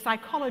in the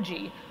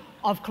psychology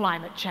of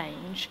climate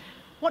change.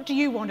 What do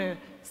you want to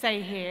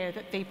say here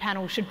that the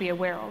panel should be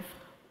aware of?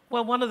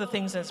 Well, one of the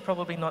things that's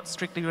probably not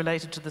strictly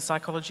related to the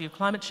psychology of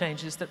climate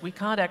change is that we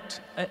can't act,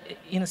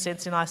 in a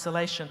sense, in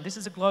isolation. This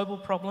is a global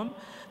problem.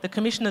 The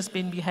Commission has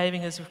been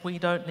behaving as if we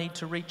don't need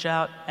to reach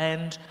out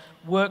and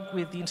work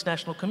with the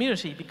international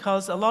community,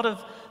 because a lot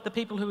of the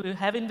people who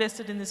have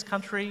invested in this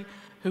country,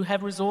 who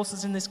have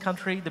resources in this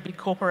country, the big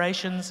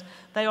corporations,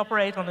 they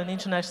operate on an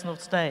international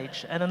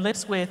stage. And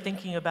unless we're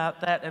thinking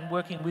about that and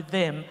working with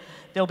them,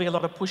 there'll be a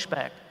lot of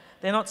pushback.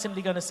 They're not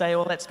simply going to say,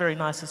 oh, that's very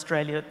nice,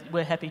 Australia,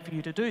 we're happy for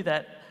you to do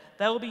that.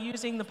 They will be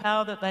using the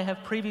power that they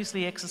have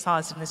previously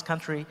exercised in this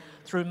country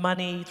through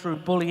money, through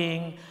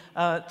bullying,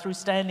 through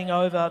standing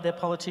over their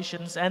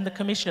politicians and the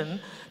Commission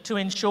to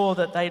ensure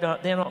that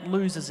they're not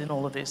losers in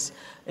all of this.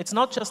 It's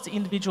not just the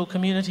individual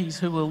communities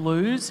who will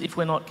lose if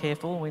we're not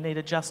careful. We need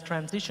a just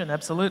transition,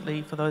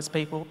 absolutely, for those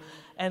people,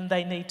 and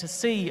they need to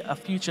see a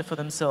future for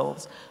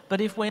themselves. But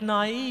if we're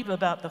naive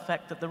about the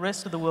fact that the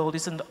rest of the world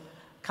isn't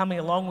coming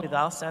along with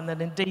us, and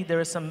that indeed there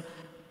are some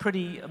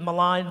pretty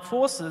malign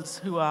forces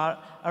who are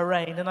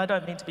arraigned, and I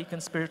don't mean to be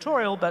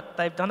conspiratorial, but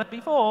they've done it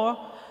before,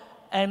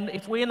 and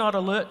if we're not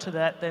alert to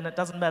that, then it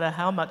doesn't matter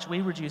how much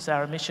we reduce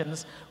our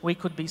emissions, we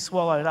could be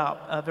swallowed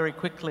up very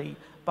quickly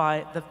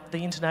by the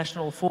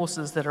international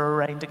forces that are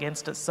arraigned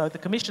against us. So the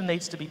Commission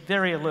needs to be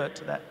very alert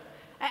to that.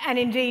 And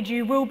indeed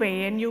you will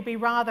be, and you'll be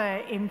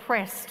rather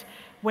impressed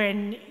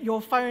when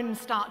your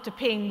phones start to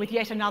ping with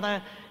yet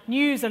another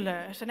news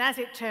alert. And as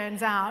it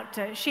turns out,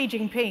 Xi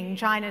Jinping,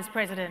 China's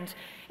president,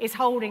 is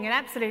holding an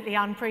absolutely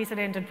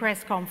unprecedented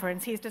press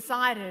conference. He's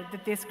decided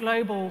that this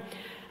global,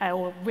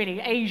 or really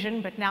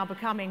Asian, but now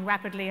becoming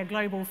rapidly a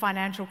global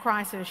financial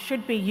crisis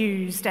should be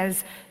used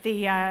as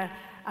the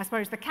I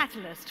suppose, the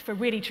catalyst for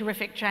really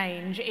terrific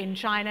change in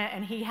China,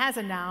 and he has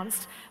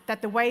announced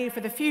that the way for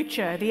the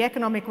future, the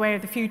economic way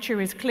of the future,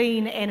 is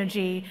clean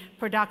energy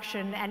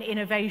production and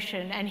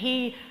innovation, and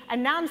he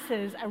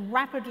announces a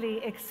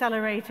rapidly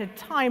accelerated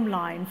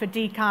timeline for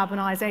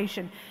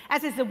decarbonisation.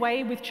 As is the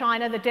way with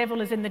China, the devil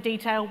is in the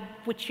detail,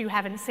 which you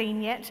haven't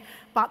seen yet,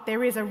 but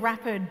there is a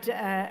rapid,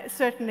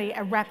 certainly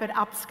a rapid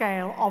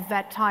upscale of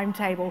that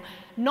timetable.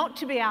 Not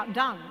to be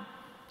outdone,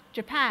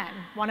 Japan,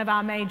 one of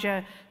our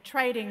major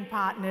trading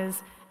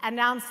partners,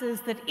 announces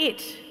that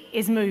it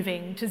is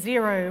moving to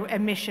zero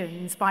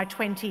emissions by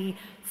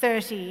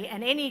 2030,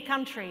 and any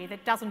country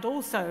that doesn't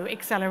also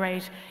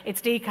accelerate its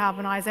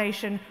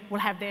decarbonisation will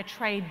have their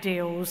trade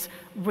deals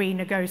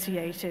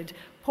renegotiated.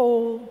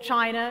 Paul,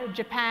 China,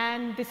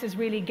 Japan, this is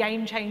really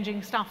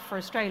game-changing stuff for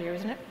Australia,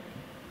 isn't it?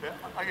 Yeah,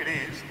 I think it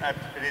is.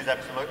 It is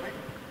absolutely.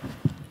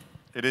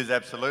 It is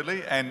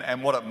absolutely,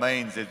 and what it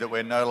means is that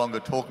we're no longer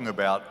talking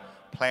about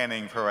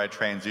planning for a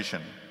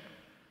transition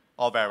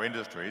of our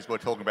industries. We're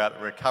talking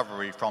about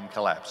recovery from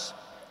collapse.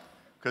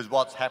 Because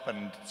what's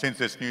happened since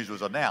this news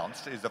was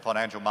announced is the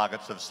financial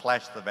markets have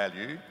slashed the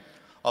value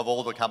of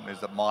all the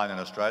companies that mine in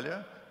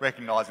Australia,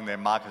 recognising their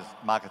markets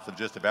have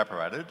just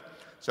evaporated.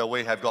 So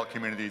we have got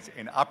communities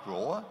in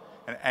uproar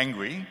and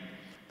angry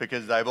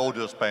because they've all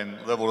just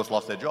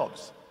lost their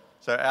jobs.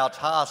 So our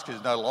task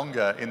is no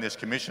longer in this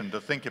commission to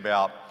think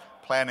about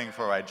planning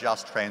for a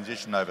just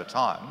transition over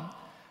time.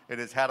 It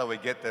is how do we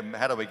get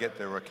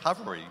the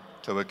recovery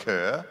to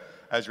occur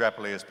as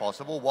rapidly as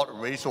possible? What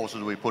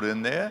resources we put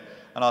in there?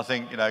 And I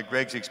think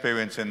Greg's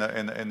experience in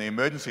the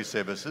emergency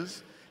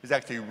services is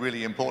actually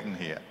really important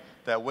here.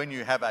 That when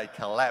you have a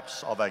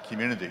collapse of a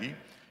community,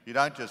 you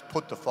don't just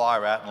put the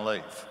fire out and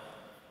leave.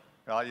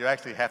 Right? You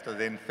actually have to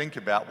then think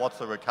about what's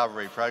the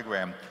recovery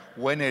program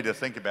we need to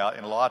think about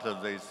in light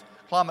of these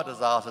climate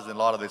disasters, in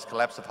light of this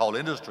collapse of whole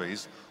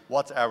industries.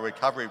 What's our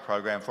recovery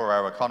program for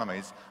our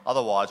economies?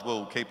 Otherwise,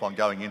 we'll keep on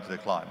going into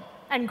decline.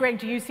 And Greg,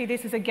 do you see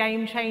this as a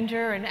game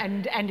changer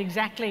and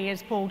exactly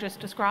as Paul just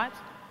described?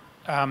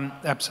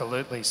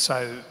 Absolutely.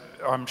 So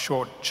I'm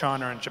sure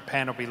China and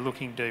Japan will be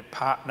looking to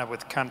partner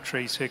with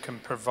countries who can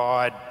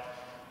provide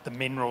the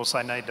minerals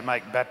they need to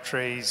make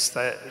batteries,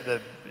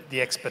 the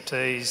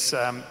expertise,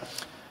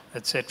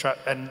 etc.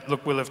 And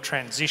look, we'll have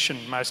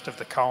transitioned most of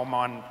the coal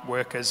mine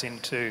workers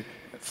into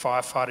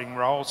firefighting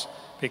roles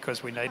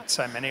because we need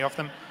so many of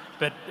them.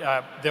 But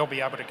they'll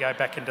be able to go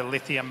back into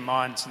lithium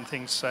mines and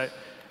things. So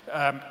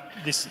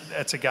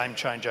it's a game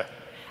changer.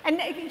 And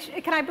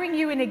can I bring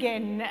you in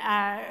again,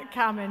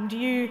 Carmen? Do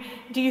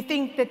you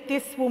think that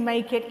this will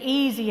make it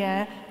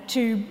easier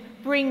to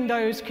bring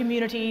those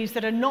communities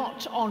that are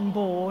not on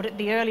board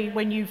at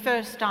when you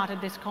first started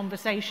this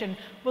conversation?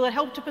 Will it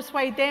help to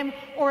persuade them,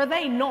 or are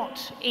they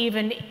not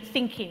even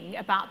thinking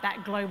about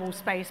that global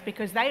space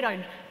because they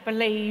don't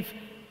believe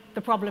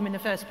the problem in the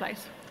first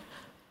place?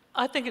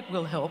 I think it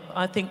will help.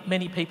 I think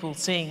many people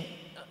seeing,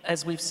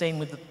 as we've seen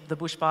with the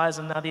bushfires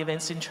and other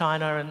events in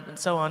China and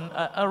so on,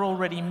 are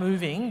already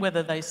moving.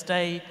 Whether they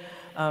stay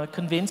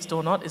convinced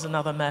or not is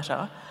another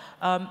matter.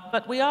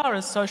 But we are,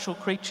 as social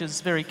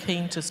creatures, very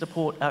keen to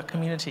support our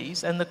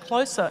communities, and the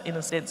closer, in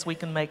a sense, we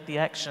can make the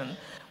action,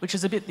 which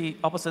is a bit the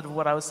opposite of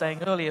what I was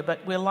saying earlier,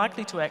 but we're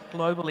likely to act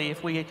globally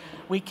if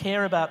we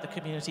care about the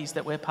communities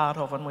that we're part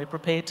of and we're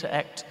prepared to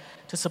act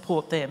to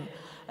support them.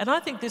 And I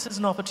think this is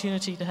an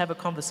opportunity to have a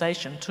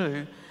conversation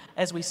too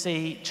as we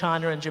see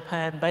China and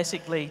Japan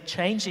basically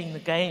changing the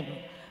game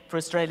for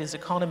Australia's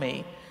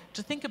economy,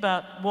 to think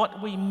about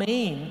what we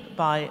mean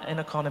by an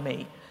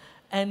economy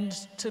and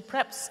to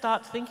perhaps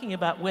start thinking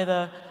about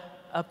whether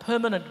a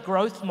permanent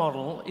growth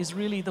model is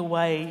really the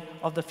way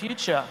of the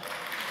future.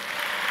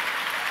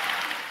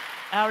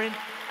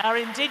 Our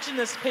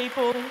Indigenous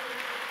people,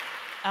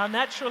 our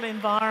natural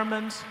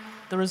environment,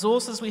 the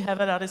resources we have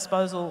at our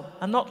disposal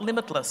are not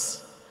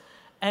limitless.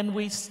 And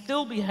we're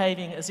still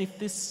behaving as if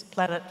this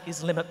planet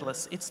is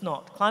limitless. It's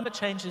not. Climate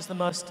change is the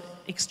most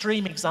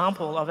extreme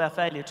example of our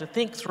failure to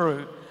think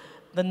through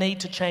the need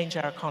to change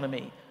our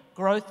economy.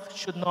 Growth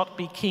should not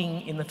be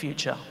king in the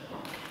future.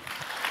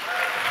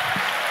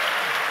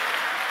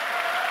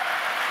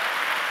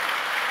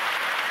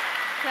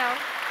 Cheryl?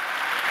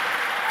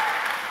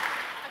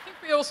 I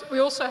think we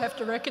also have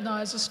to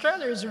recognise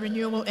Australia is a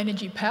renewable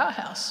energy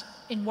powerhouse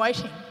in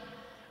waiting.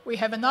 We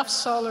have enough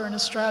solar in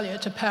Australia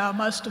to power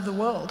most of the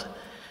world.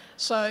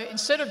 So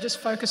instead of just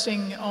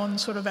focusing on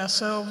sort of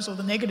ourselves or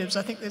the negatives,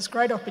 I think there's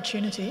great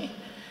opportunity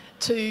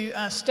to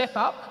step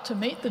up to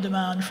meet the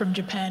demand from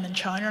Japan and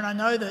China. And I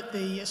know that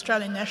the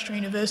Australian National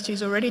University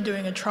is already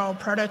doing a trial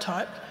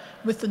prototype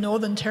with the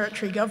Northern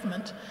Territory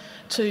government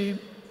to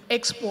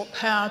export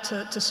power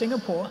to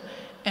Singapore.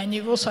 And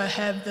you also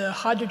have the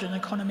hydrogen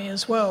economy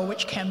as well,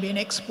 which can be an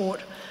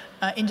export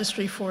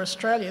industry for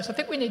Australia. So I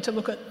think we need to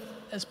look at,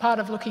 as part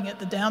of looking at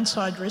the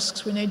downside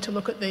risks, we need to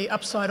look at the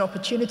upside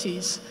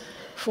opportunities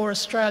for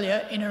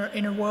Australia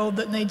in a world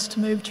that needs to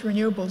move to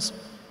renewables.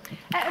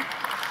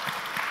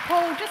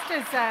 Paul, just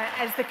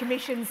as the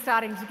Commission's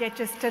starting to get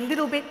just a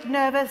little bit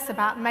nervous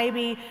about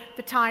maybe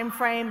the time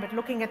frame, but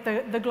looking at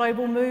the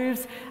global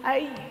moves,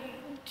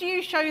 do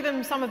you show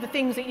them some of the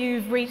things that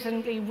you've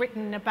recently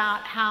written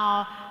about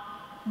how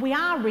we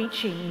are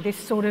reaching this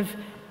sort of,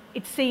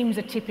 it seems,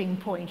 a tipping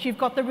point? You've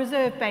got the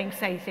Reserve Bank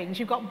say things,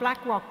 you've got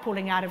BlackRock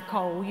pulling out of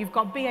coal, you've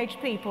got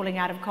BHP pulling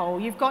out of coal,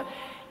 you've got...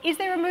 Is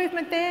there a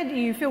movement there? Do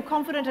you feel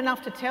confident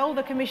enough to tell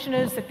the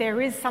commissioners that there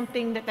is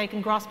something that they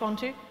can grasp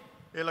onto?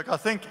 Yeah, look, I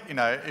think, you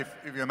know, if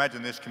you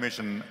imagine this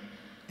Commission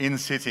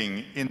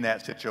sitting in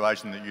that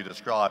situation that you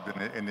described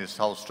in this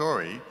whole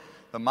story,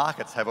 the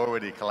markets have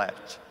already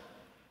collapsed.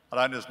 I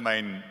don't just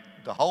mean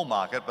the whole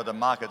market, but the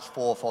markets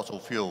for fossil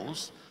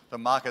fuels, the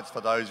markets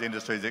for those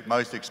industries that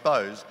most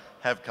exposed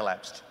have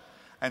collapsed.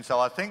 And so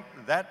I think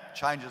that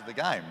changes the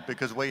game,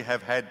 because we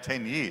have had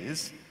 10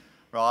 years,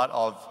 right,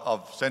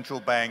 of central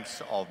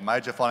banks, of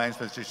major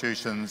financial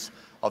institutions,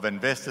 of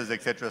investors,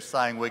 etc.,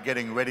 saying we're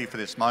getting ready for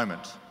this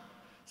moment.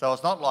 So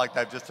it's not like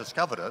they've just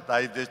discovered it,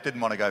 they just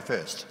didn't want to go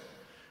first.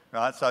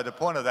 Right? So the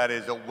point of that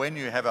is that when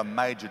you have a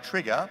major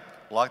trigger,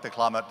 like the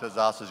climate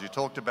disasters you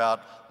talked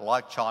about,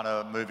 like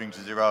China moving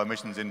to zero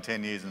emissions in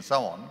 10 years and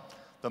so on,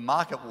 the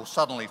market will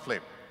suddenly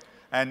flip.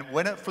 And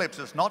when it flips,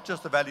 it's not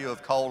just the value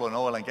of coal and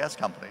oil and gas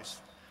companies.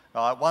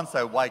 Right? Once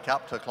they wake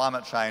up to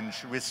climate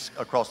change risks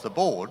across the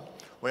board,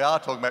 we are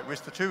talking about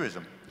risk to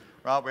tourism.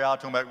 Right? We are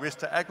talking about risk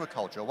to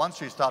agriculture. Once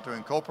you start to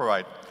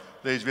incorporate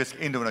these risks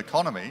into an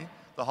economy,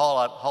 the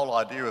whole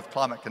idea of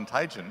climate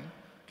contagion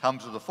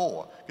comes to the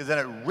fore, because then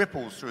it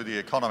ripples through the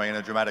economy in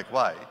a dramatic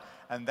way.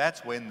 And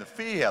that's when the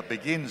fear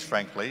begins,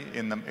 frankly,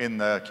 in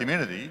the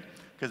community,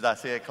 because they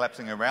see it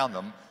collapsing around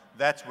them.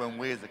 That's when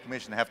we as the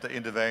Commission have to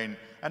intervene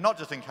and not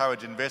just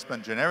encourage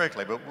investment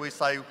generically, but we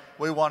say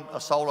we want a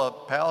solar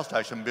power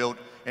station built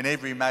in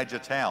every major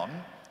town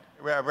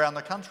around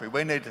the country.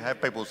 We need to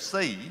have people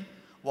see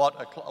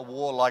what a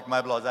war like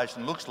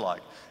mobilisation looks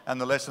like.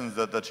 And the lessons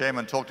that the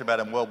Chairman talked about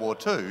in World War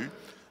II,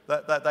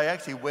 that they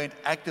actually went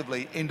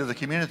actively into the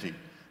community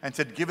and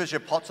said, give us your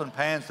pots and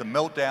pans to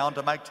melt down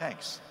to make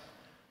tanks.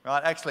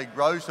 Right? Actually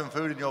grow some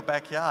food in your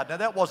backyard. Now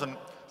that wasn't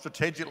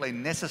strategically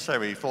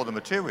necessary for the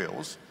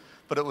materials,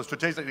 but it was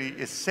strategically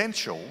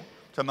essential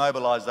to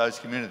mobilise those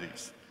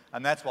communities.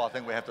 And that's why I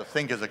think we have to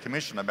think as a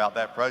Commission about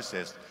that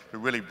process to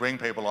really bring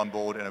people on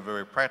board in a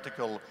very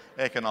practical,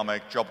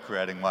 economic,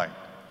 job-creating way.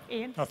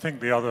 Ian? I think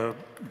the other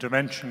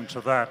dimension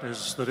to that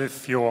is that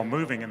if you're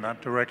moving in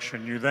that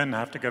direction, you then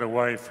have to get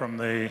away from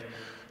the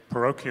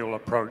parochial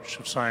approach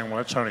of saying, well,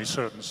 it's only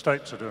certain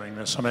states are doing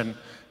this. I mean,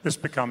 this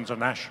becomes a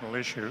national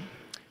issue.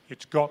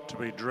 It's got to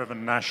be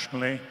driven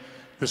nationally.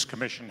 This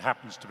Commission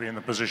happens to be in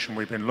the position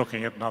we've been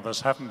looking at and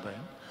others haven't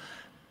been.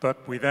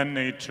 But we then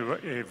need to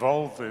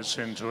evolve this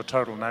into a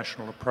total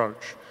national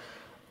approach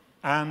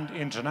and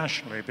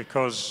internationally,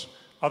 because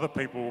other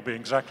people will be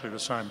exactly the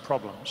same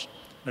problems.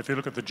 If you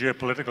look at the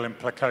geopolitical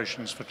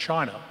implications for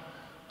China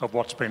of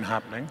what's been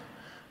happening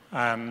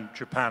and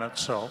Japan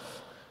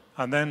itself,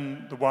 and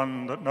then the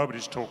one that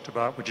nobody's talked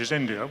about, which is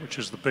India, which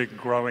is the big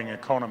growing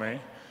economy,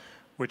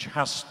 which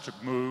has to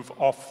move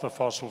off the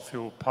fossil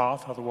fuel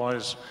path,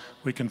 otherwise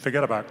we can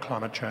forget about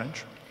climate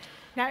change.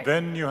 Now,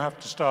 then you have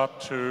to start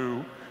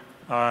to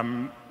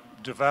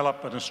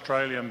develop an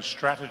Australian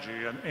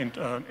strategy, an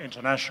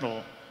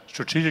international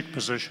strategic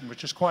position,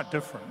 which is quite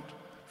different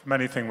from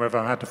anything we've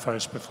ever had to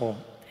face before.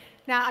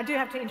 Now, I do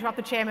have to interrupt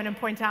the Chairman and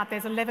point out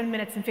there's 11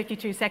 minutes and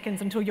 52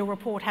 seconds until your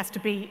report has to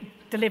be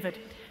delivered.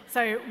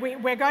 So we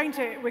are going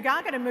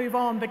to move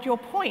on, but your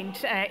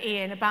point,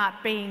 Ian,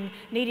 about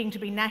needing to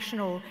be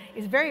national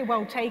is very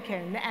well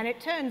taken, and it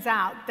turns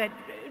out that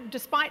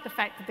despite the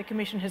fact that the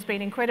Commission has been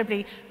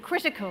incredibly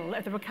critical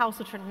of the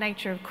recalcitrant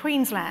nature of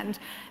Queensland,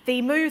 the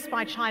moves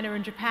by China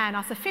and Japan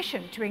are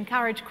sufficient to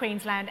encourage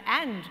Queensland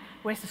and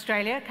West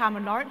Australia,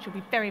 Carmen Lawrence, you'll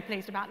be very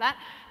pleased about that,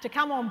 to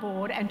come on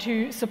board and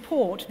to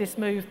support this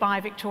move by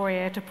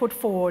Victoria to put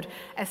forward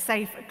a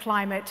Safe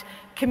Climate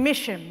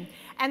Commission.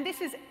 And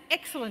this is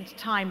excellent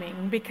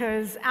timing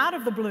because out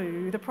of the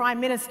blue, the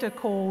Prime Minister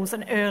calls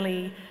an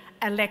early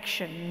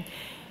election.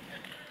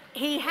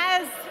 He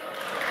has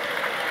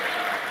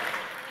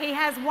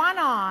one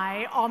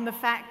eye on the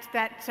fact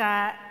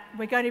that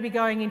we're going to be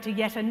going into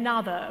yet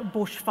another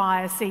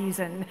bushfire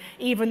season,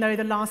 even though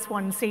the last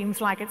one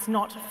seems like it's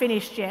not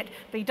finished yet,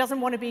 but he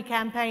doesn't want to be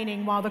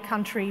campaigning while the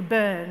country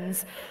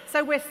burns.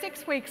 So we're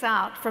 6 weeks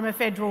out from a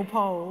federal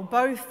poll.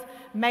 Both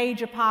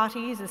major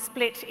parties are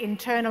split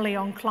internally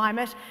on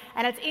climate,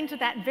 and it's into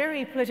that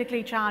very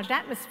politically charged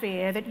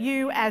atmosphere that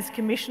you, as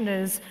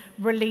commissioners,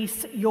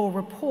 release your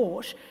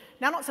report.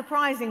 Now, not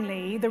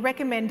surprisingly, the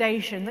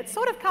recommendation that's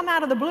sort of come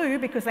out of the blue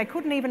because they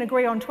couldn't even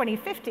agree on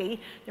 2050,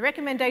 the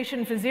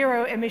recommendation for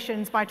zero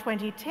emissions by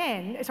in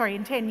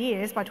 10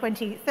 years, by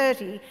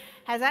 2030,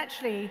 has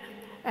actually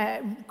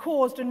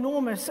caused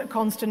enormous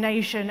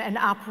consternation and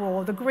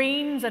uproar. The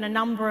Greens and a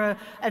number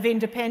of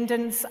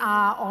independents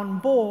are on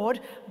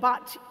board,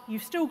 but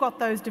you've still got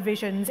those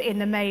divisions in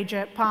the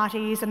major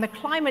parties, and the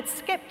climate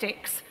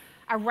skeptics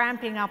are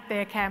ramping up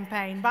their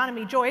campaign.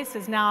 Barnaby Joyce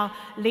is now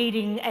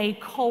leading a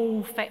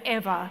coal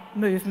forever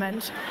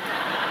movement.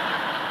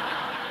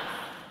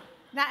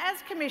 Now,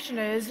 as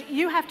commissioners,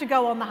 you have to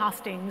go on the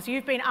hustings.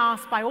 You've been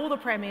asked by all the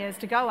premiers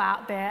to go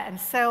out there and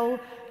sell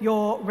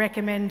your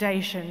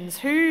recommendations.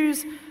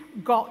 Who's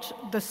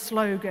got the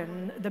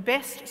slogan, the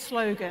best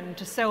slogan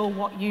to sell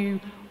what you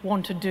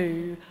want to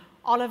do?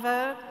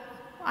 Oliver,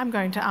 I'm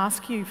going to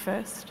ask you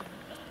first.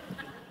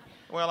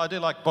 Well, I do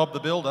like Bob the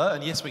Builder,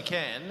 and yes, we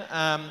can,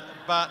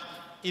 but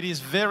it is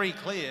very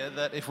clear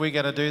that if we're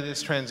going to do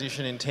this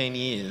transition in 10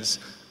 years,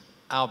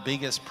 our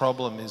biggest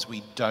problem is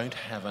we don't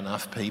have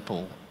enough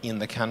people in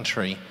the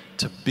country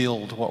to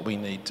build what we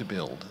need to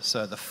build.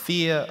 So the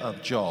fear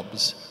of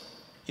jobs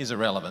is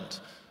irrelevant.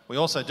 We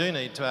also do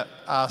need to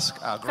ask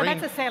our green... So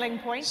that's a selling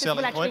point. This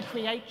will actually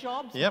create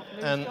jobs, yep,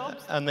 not lose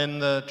jobs. And then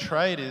the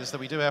trade is that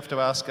we do have to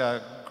ask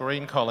our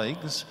green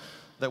colleagues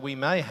that we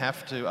may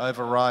have to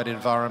override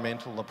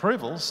environmental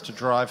approvals to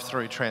drive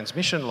through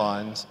transmission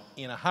lines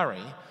in a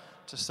hurry.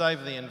 To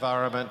save the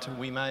environment,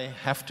 we may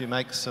have to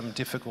make some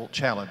difficult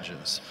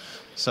challenges.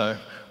 So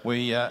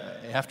we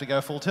have to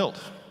go full tilt.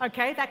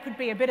 Okay, that could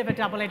be a bit of a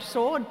double-edged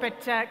sword,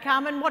 but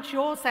Carmen, what's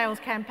your sales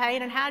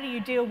campaign and how do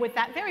you deal with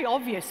that very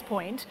obvious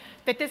point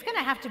that there's going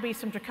to have to be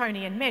some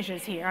draconian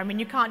measures here? I mean,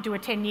 you can't do a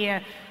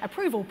 10-year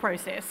approval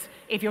process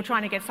if you're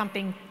trying to get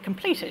something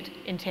completed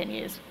in 10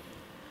 years.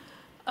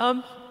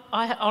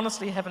 I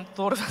honestly haven't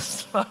thought of a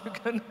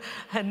slogan,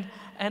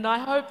 and I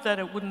hope that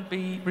it wouldn't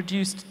be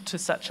reduced to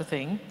such a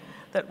thing,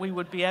 that we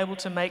would be able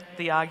to make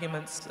the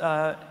arguments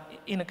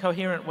in a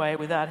coherent way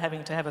without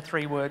having to have a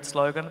 3-word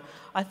slogan.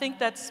 I think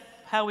that's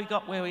how we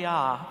got where we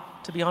are,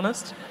 to be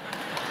honest.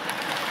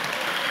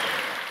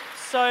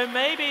 So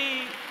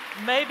maybe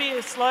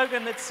a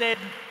slogan that said,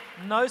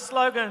 "No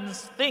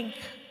slogans, think,"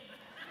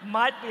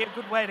 might be a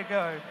good way to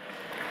go.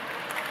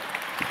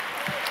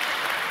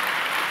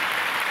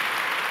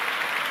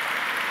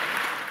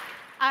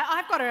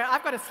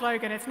 I've got a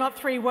slogan. It's not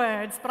 3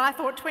 words, but I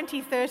thought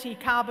 2030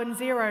 carbon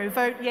zero,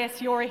 vote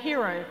yes, you're a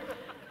hero.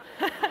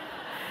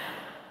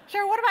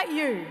 Cheryl, what about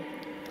you?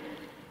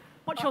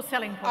 What's your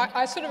selling point?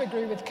 I sort of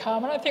agree with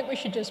Carmen. I think we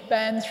should just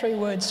ban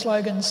 3-word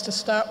slogans to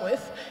start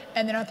with.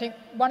 And then I think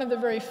one of the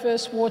very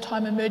first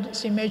wartime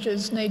emergency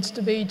measures needs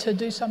to be to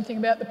do something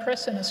about the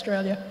press in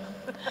Australia.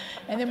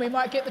 And then we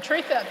might get the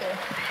truth out there.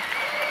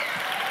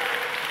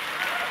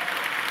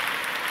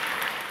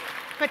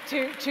 But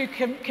to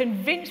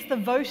convince the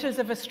voters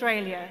of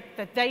Australia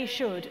that they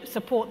should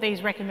support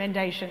these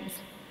recommendations.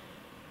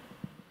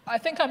 I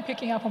think I'm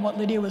picking up on what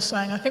Lidia was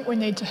saying. I think we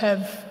need to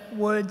have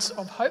words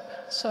of hope.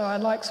 So I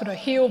like sort of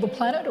heal the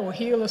planet or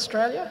heal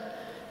Australia.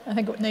 I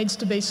think it needs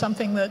to be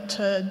something that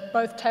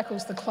both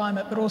tackles the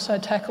climate but also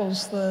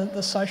tackles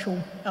the social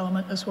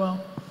element as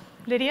well.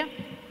 Lidia?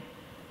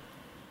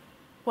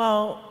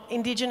 Well,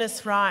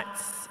 Indigenous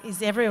rights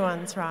is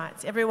everyone's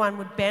rights. Everyone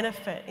would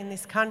benefit in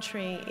this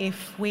country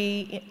if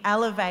we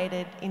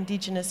elevated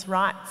Indigenous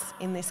rights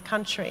in this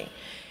country.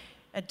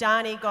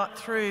 Adani got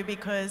through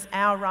because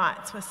our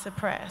rights were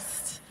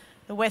suppressed.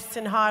 The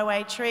Western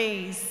Highway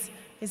trees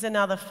is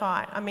another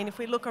fight. I mean, if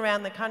we look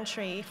around the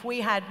country, if we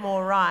had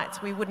more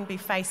rights, we wouldn't be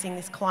facing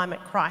this climate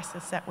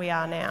crisis that we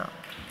are now.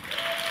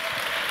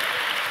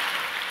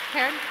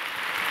 Kerryn?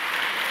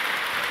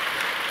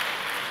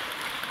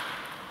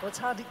 Well, it's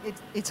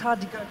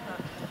hard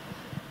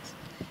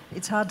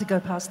to go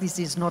past this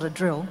is not a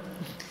drill,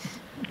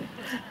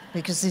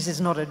 because this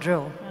is not a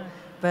drill.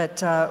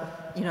 But,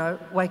 you know,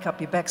 wake up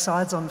your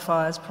backsides on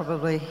fire is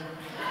probably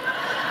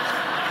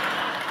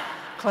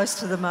close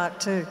to the mark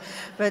too.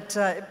 But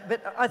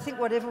I think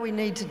whatever we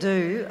need to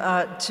do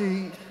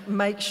to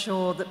make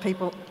sure that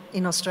people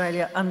in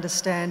Australia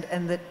understand,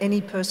 and that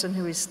any person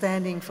who is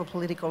standing for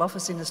political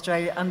office in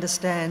Australia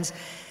understands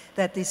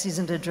that this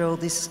isn't a drill,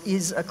 this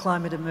is a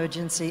climate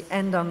emergency,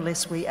 and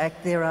unless we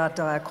act, there are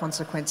dire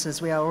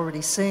consequences. We are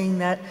already seeing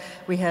that.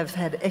 We have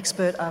had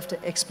expert after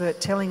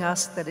expert telling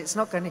us that it's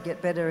not going to get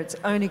better, it's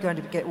only going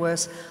to get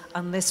worse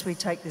unless we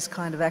take this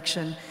kind of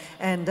action.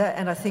 And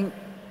I think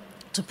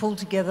to pull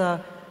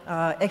together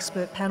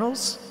expert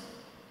panels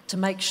to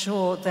make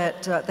sure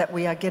that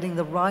we are getting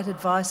the right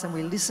advice, and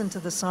we listen to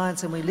the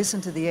science and we listen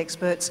to the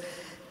experts.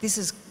 This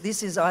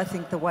is, I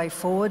think, the way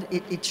forward.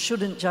 It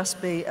shouldn't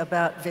just be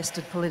about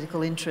vested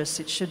political interests.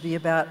 It should be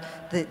about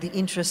the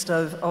interest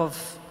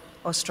of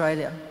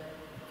Australia.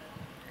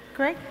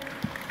 Greg?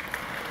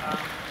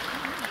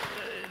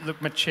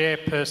 Look, my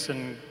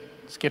chairperson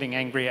is getting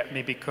angry at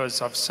me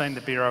because I've seen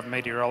the Bureau of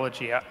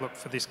Meteorology outlook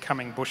for this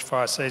coming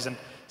bushfire season,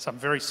 so I'm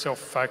very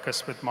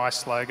self-focused with my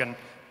slogan,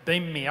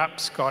 beam me up,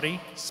 Scotty.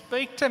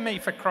 Speak to me,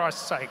 for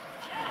Christ's sake.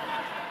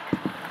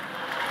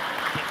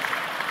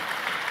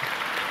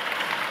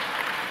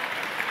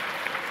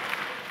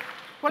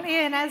 Well,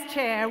 Ian, as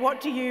chair,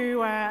 what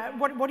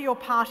are your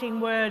parting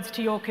words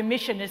to your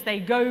commission as they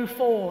go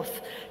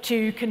forth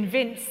to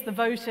convince the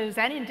voters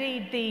and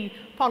indeed the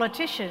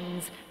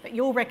politicians that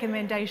your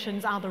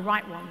recommendations are the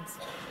right ones?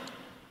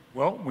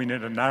 Well, we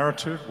need a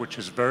narrative which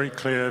is very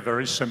clear,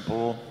 very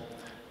simple,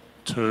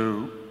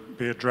 to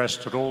be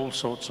addressed at all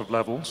sorts of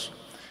levels.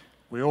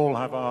 We all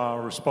have our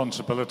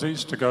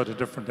responsibilities to go to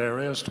different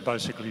areas to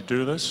basically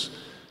do this,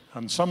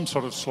 and some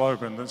sort of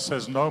slogan that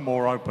says no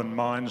more open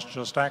minds,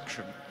 just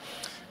action,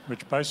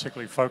 which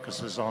basically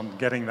focuses on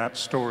getting that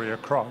story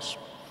across.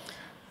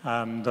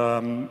 And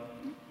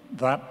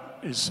that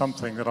is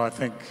something that I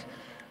think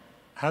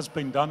has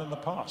been done in the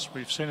past.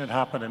 We've seen it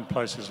happen in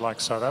places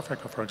like South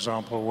Africa, for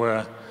example,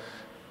 where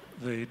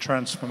the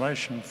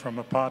transformation from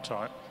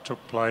apartheid took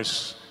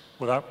place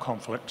without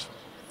conflict.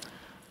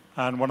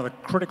 And one of the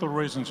critical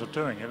reasons of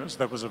doing it is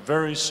there was a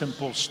very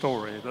simple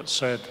story that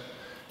said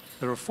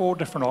there are 4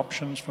 different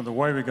options from the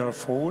way we go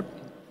forward.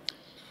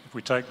 If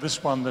we take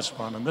this one,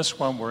 and this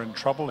one, we're in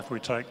trouble. If we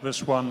take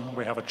this one,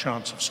 we have a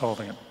chance of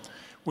solving it.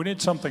 We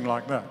need something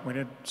like that. We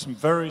need some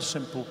very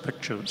simple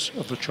pictures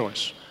of the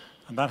choice.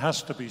 And that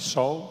has to be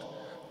sold,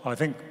 I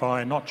think,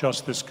 by not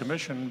just this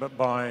commission, but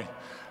by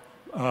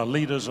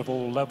leaders of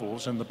all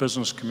levels in the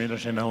business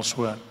community and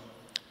elsewhere.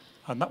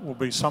 And that will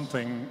be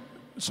something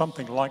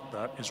like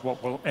that is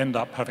what we'll end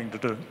up having to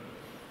do.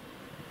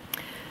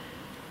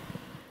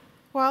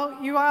 Well,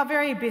 you are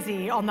very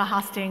busy on the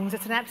hustings.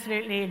 It's an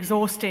absolutely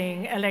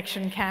exhausting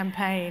election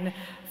campaign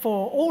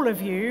for all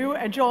of you,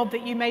 a job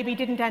that you maybe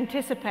didn't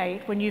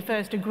anticipate when you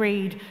first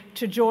agreed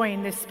to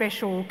join this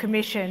special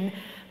commission.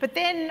 But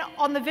then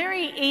on the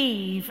very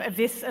eve of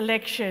this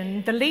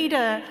election, the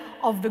leader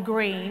of the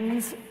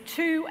Greens,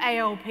 2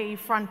 ALP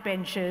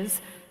frontbenchers,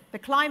 the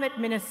Climate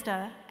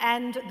Minister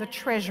and the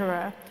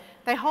Treasurer,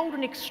 they hold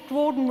an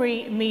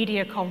extraordinary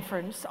media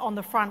conference on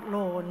the front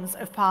lawns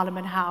of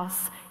Parliament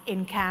House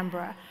in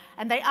Canberra,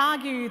 and they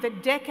argue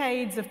that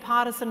decades of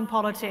partisan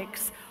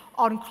politics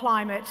on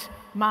climate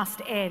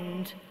must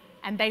end,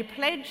 and they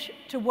pledge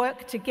to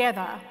work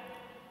together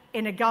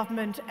in a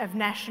government of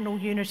national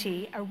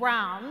unity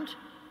around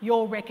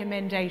your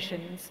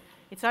recommendations.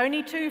 It's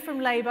only 2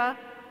 from Labor,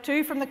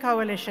 2 from the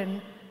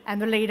Coalition,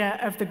 and the leader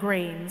of the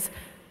Greens.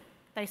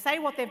 They say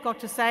what they've got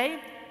to say,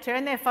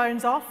 turn their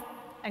phones off,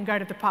 and go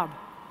to the pub.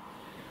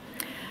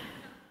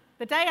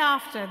 The day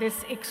after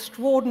this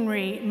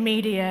extraordinary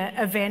media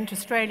event,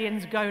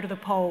 Australians go to the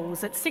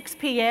polls. At 6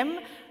 p.m,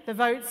 the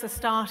votes are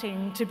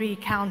starting to be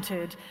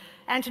counted.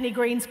 Anthony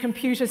Green's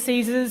computer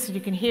seizes, you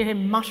can hear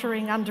him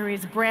muttering under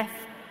his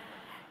breath,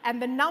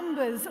 and the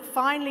numbers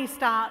finally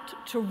start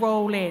to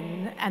roll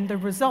in, and the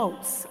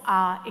results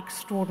are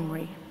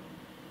extraordinary.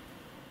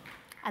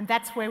 And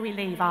that's where we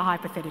leave our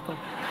hypothetical.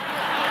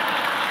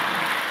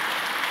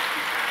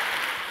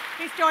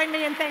 Please join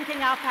me in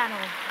thanking our panel.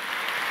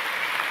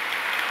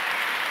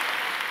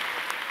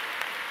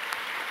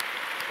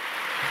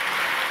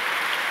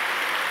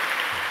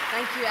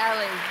 Thank you,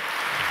 Ali.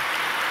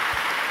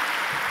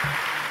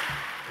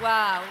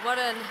 Wow, what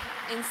an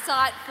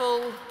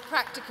insightful,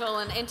 practical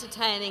and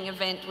entertaining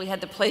event we had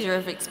the pleasure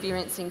of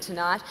experiencing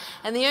tonight.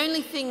 And the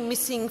only thing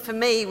missing for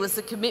me was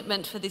the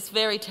commitment for this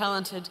very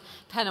talented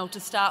panel to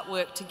start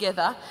work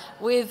together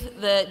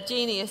with the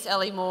genius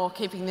Ali Moore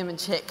keeping them in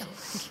check.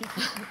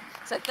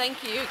 So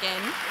thank you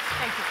again.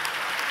 Thank you.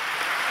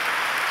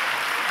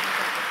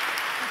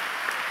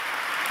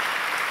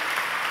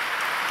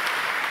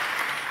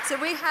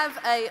 So we have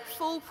a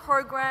full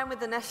program with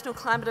the National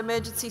Climate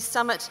Emergency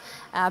Summit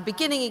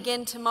beginning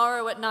again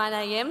tomorrow at 9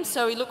 a.m.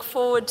 So we look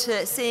forward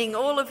to seeing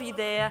all of you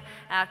there,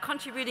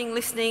 contributing,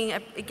 listening,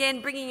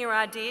 again bringing your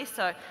ideas.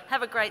 So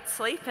have a great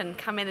sleep and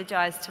come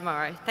energised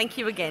tomorrow. Thank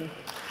you again.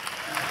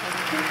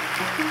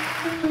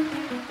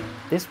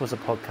 This was a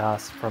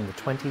podcast from the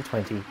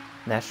 2020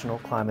 National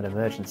Climate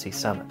Emergency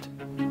Summit.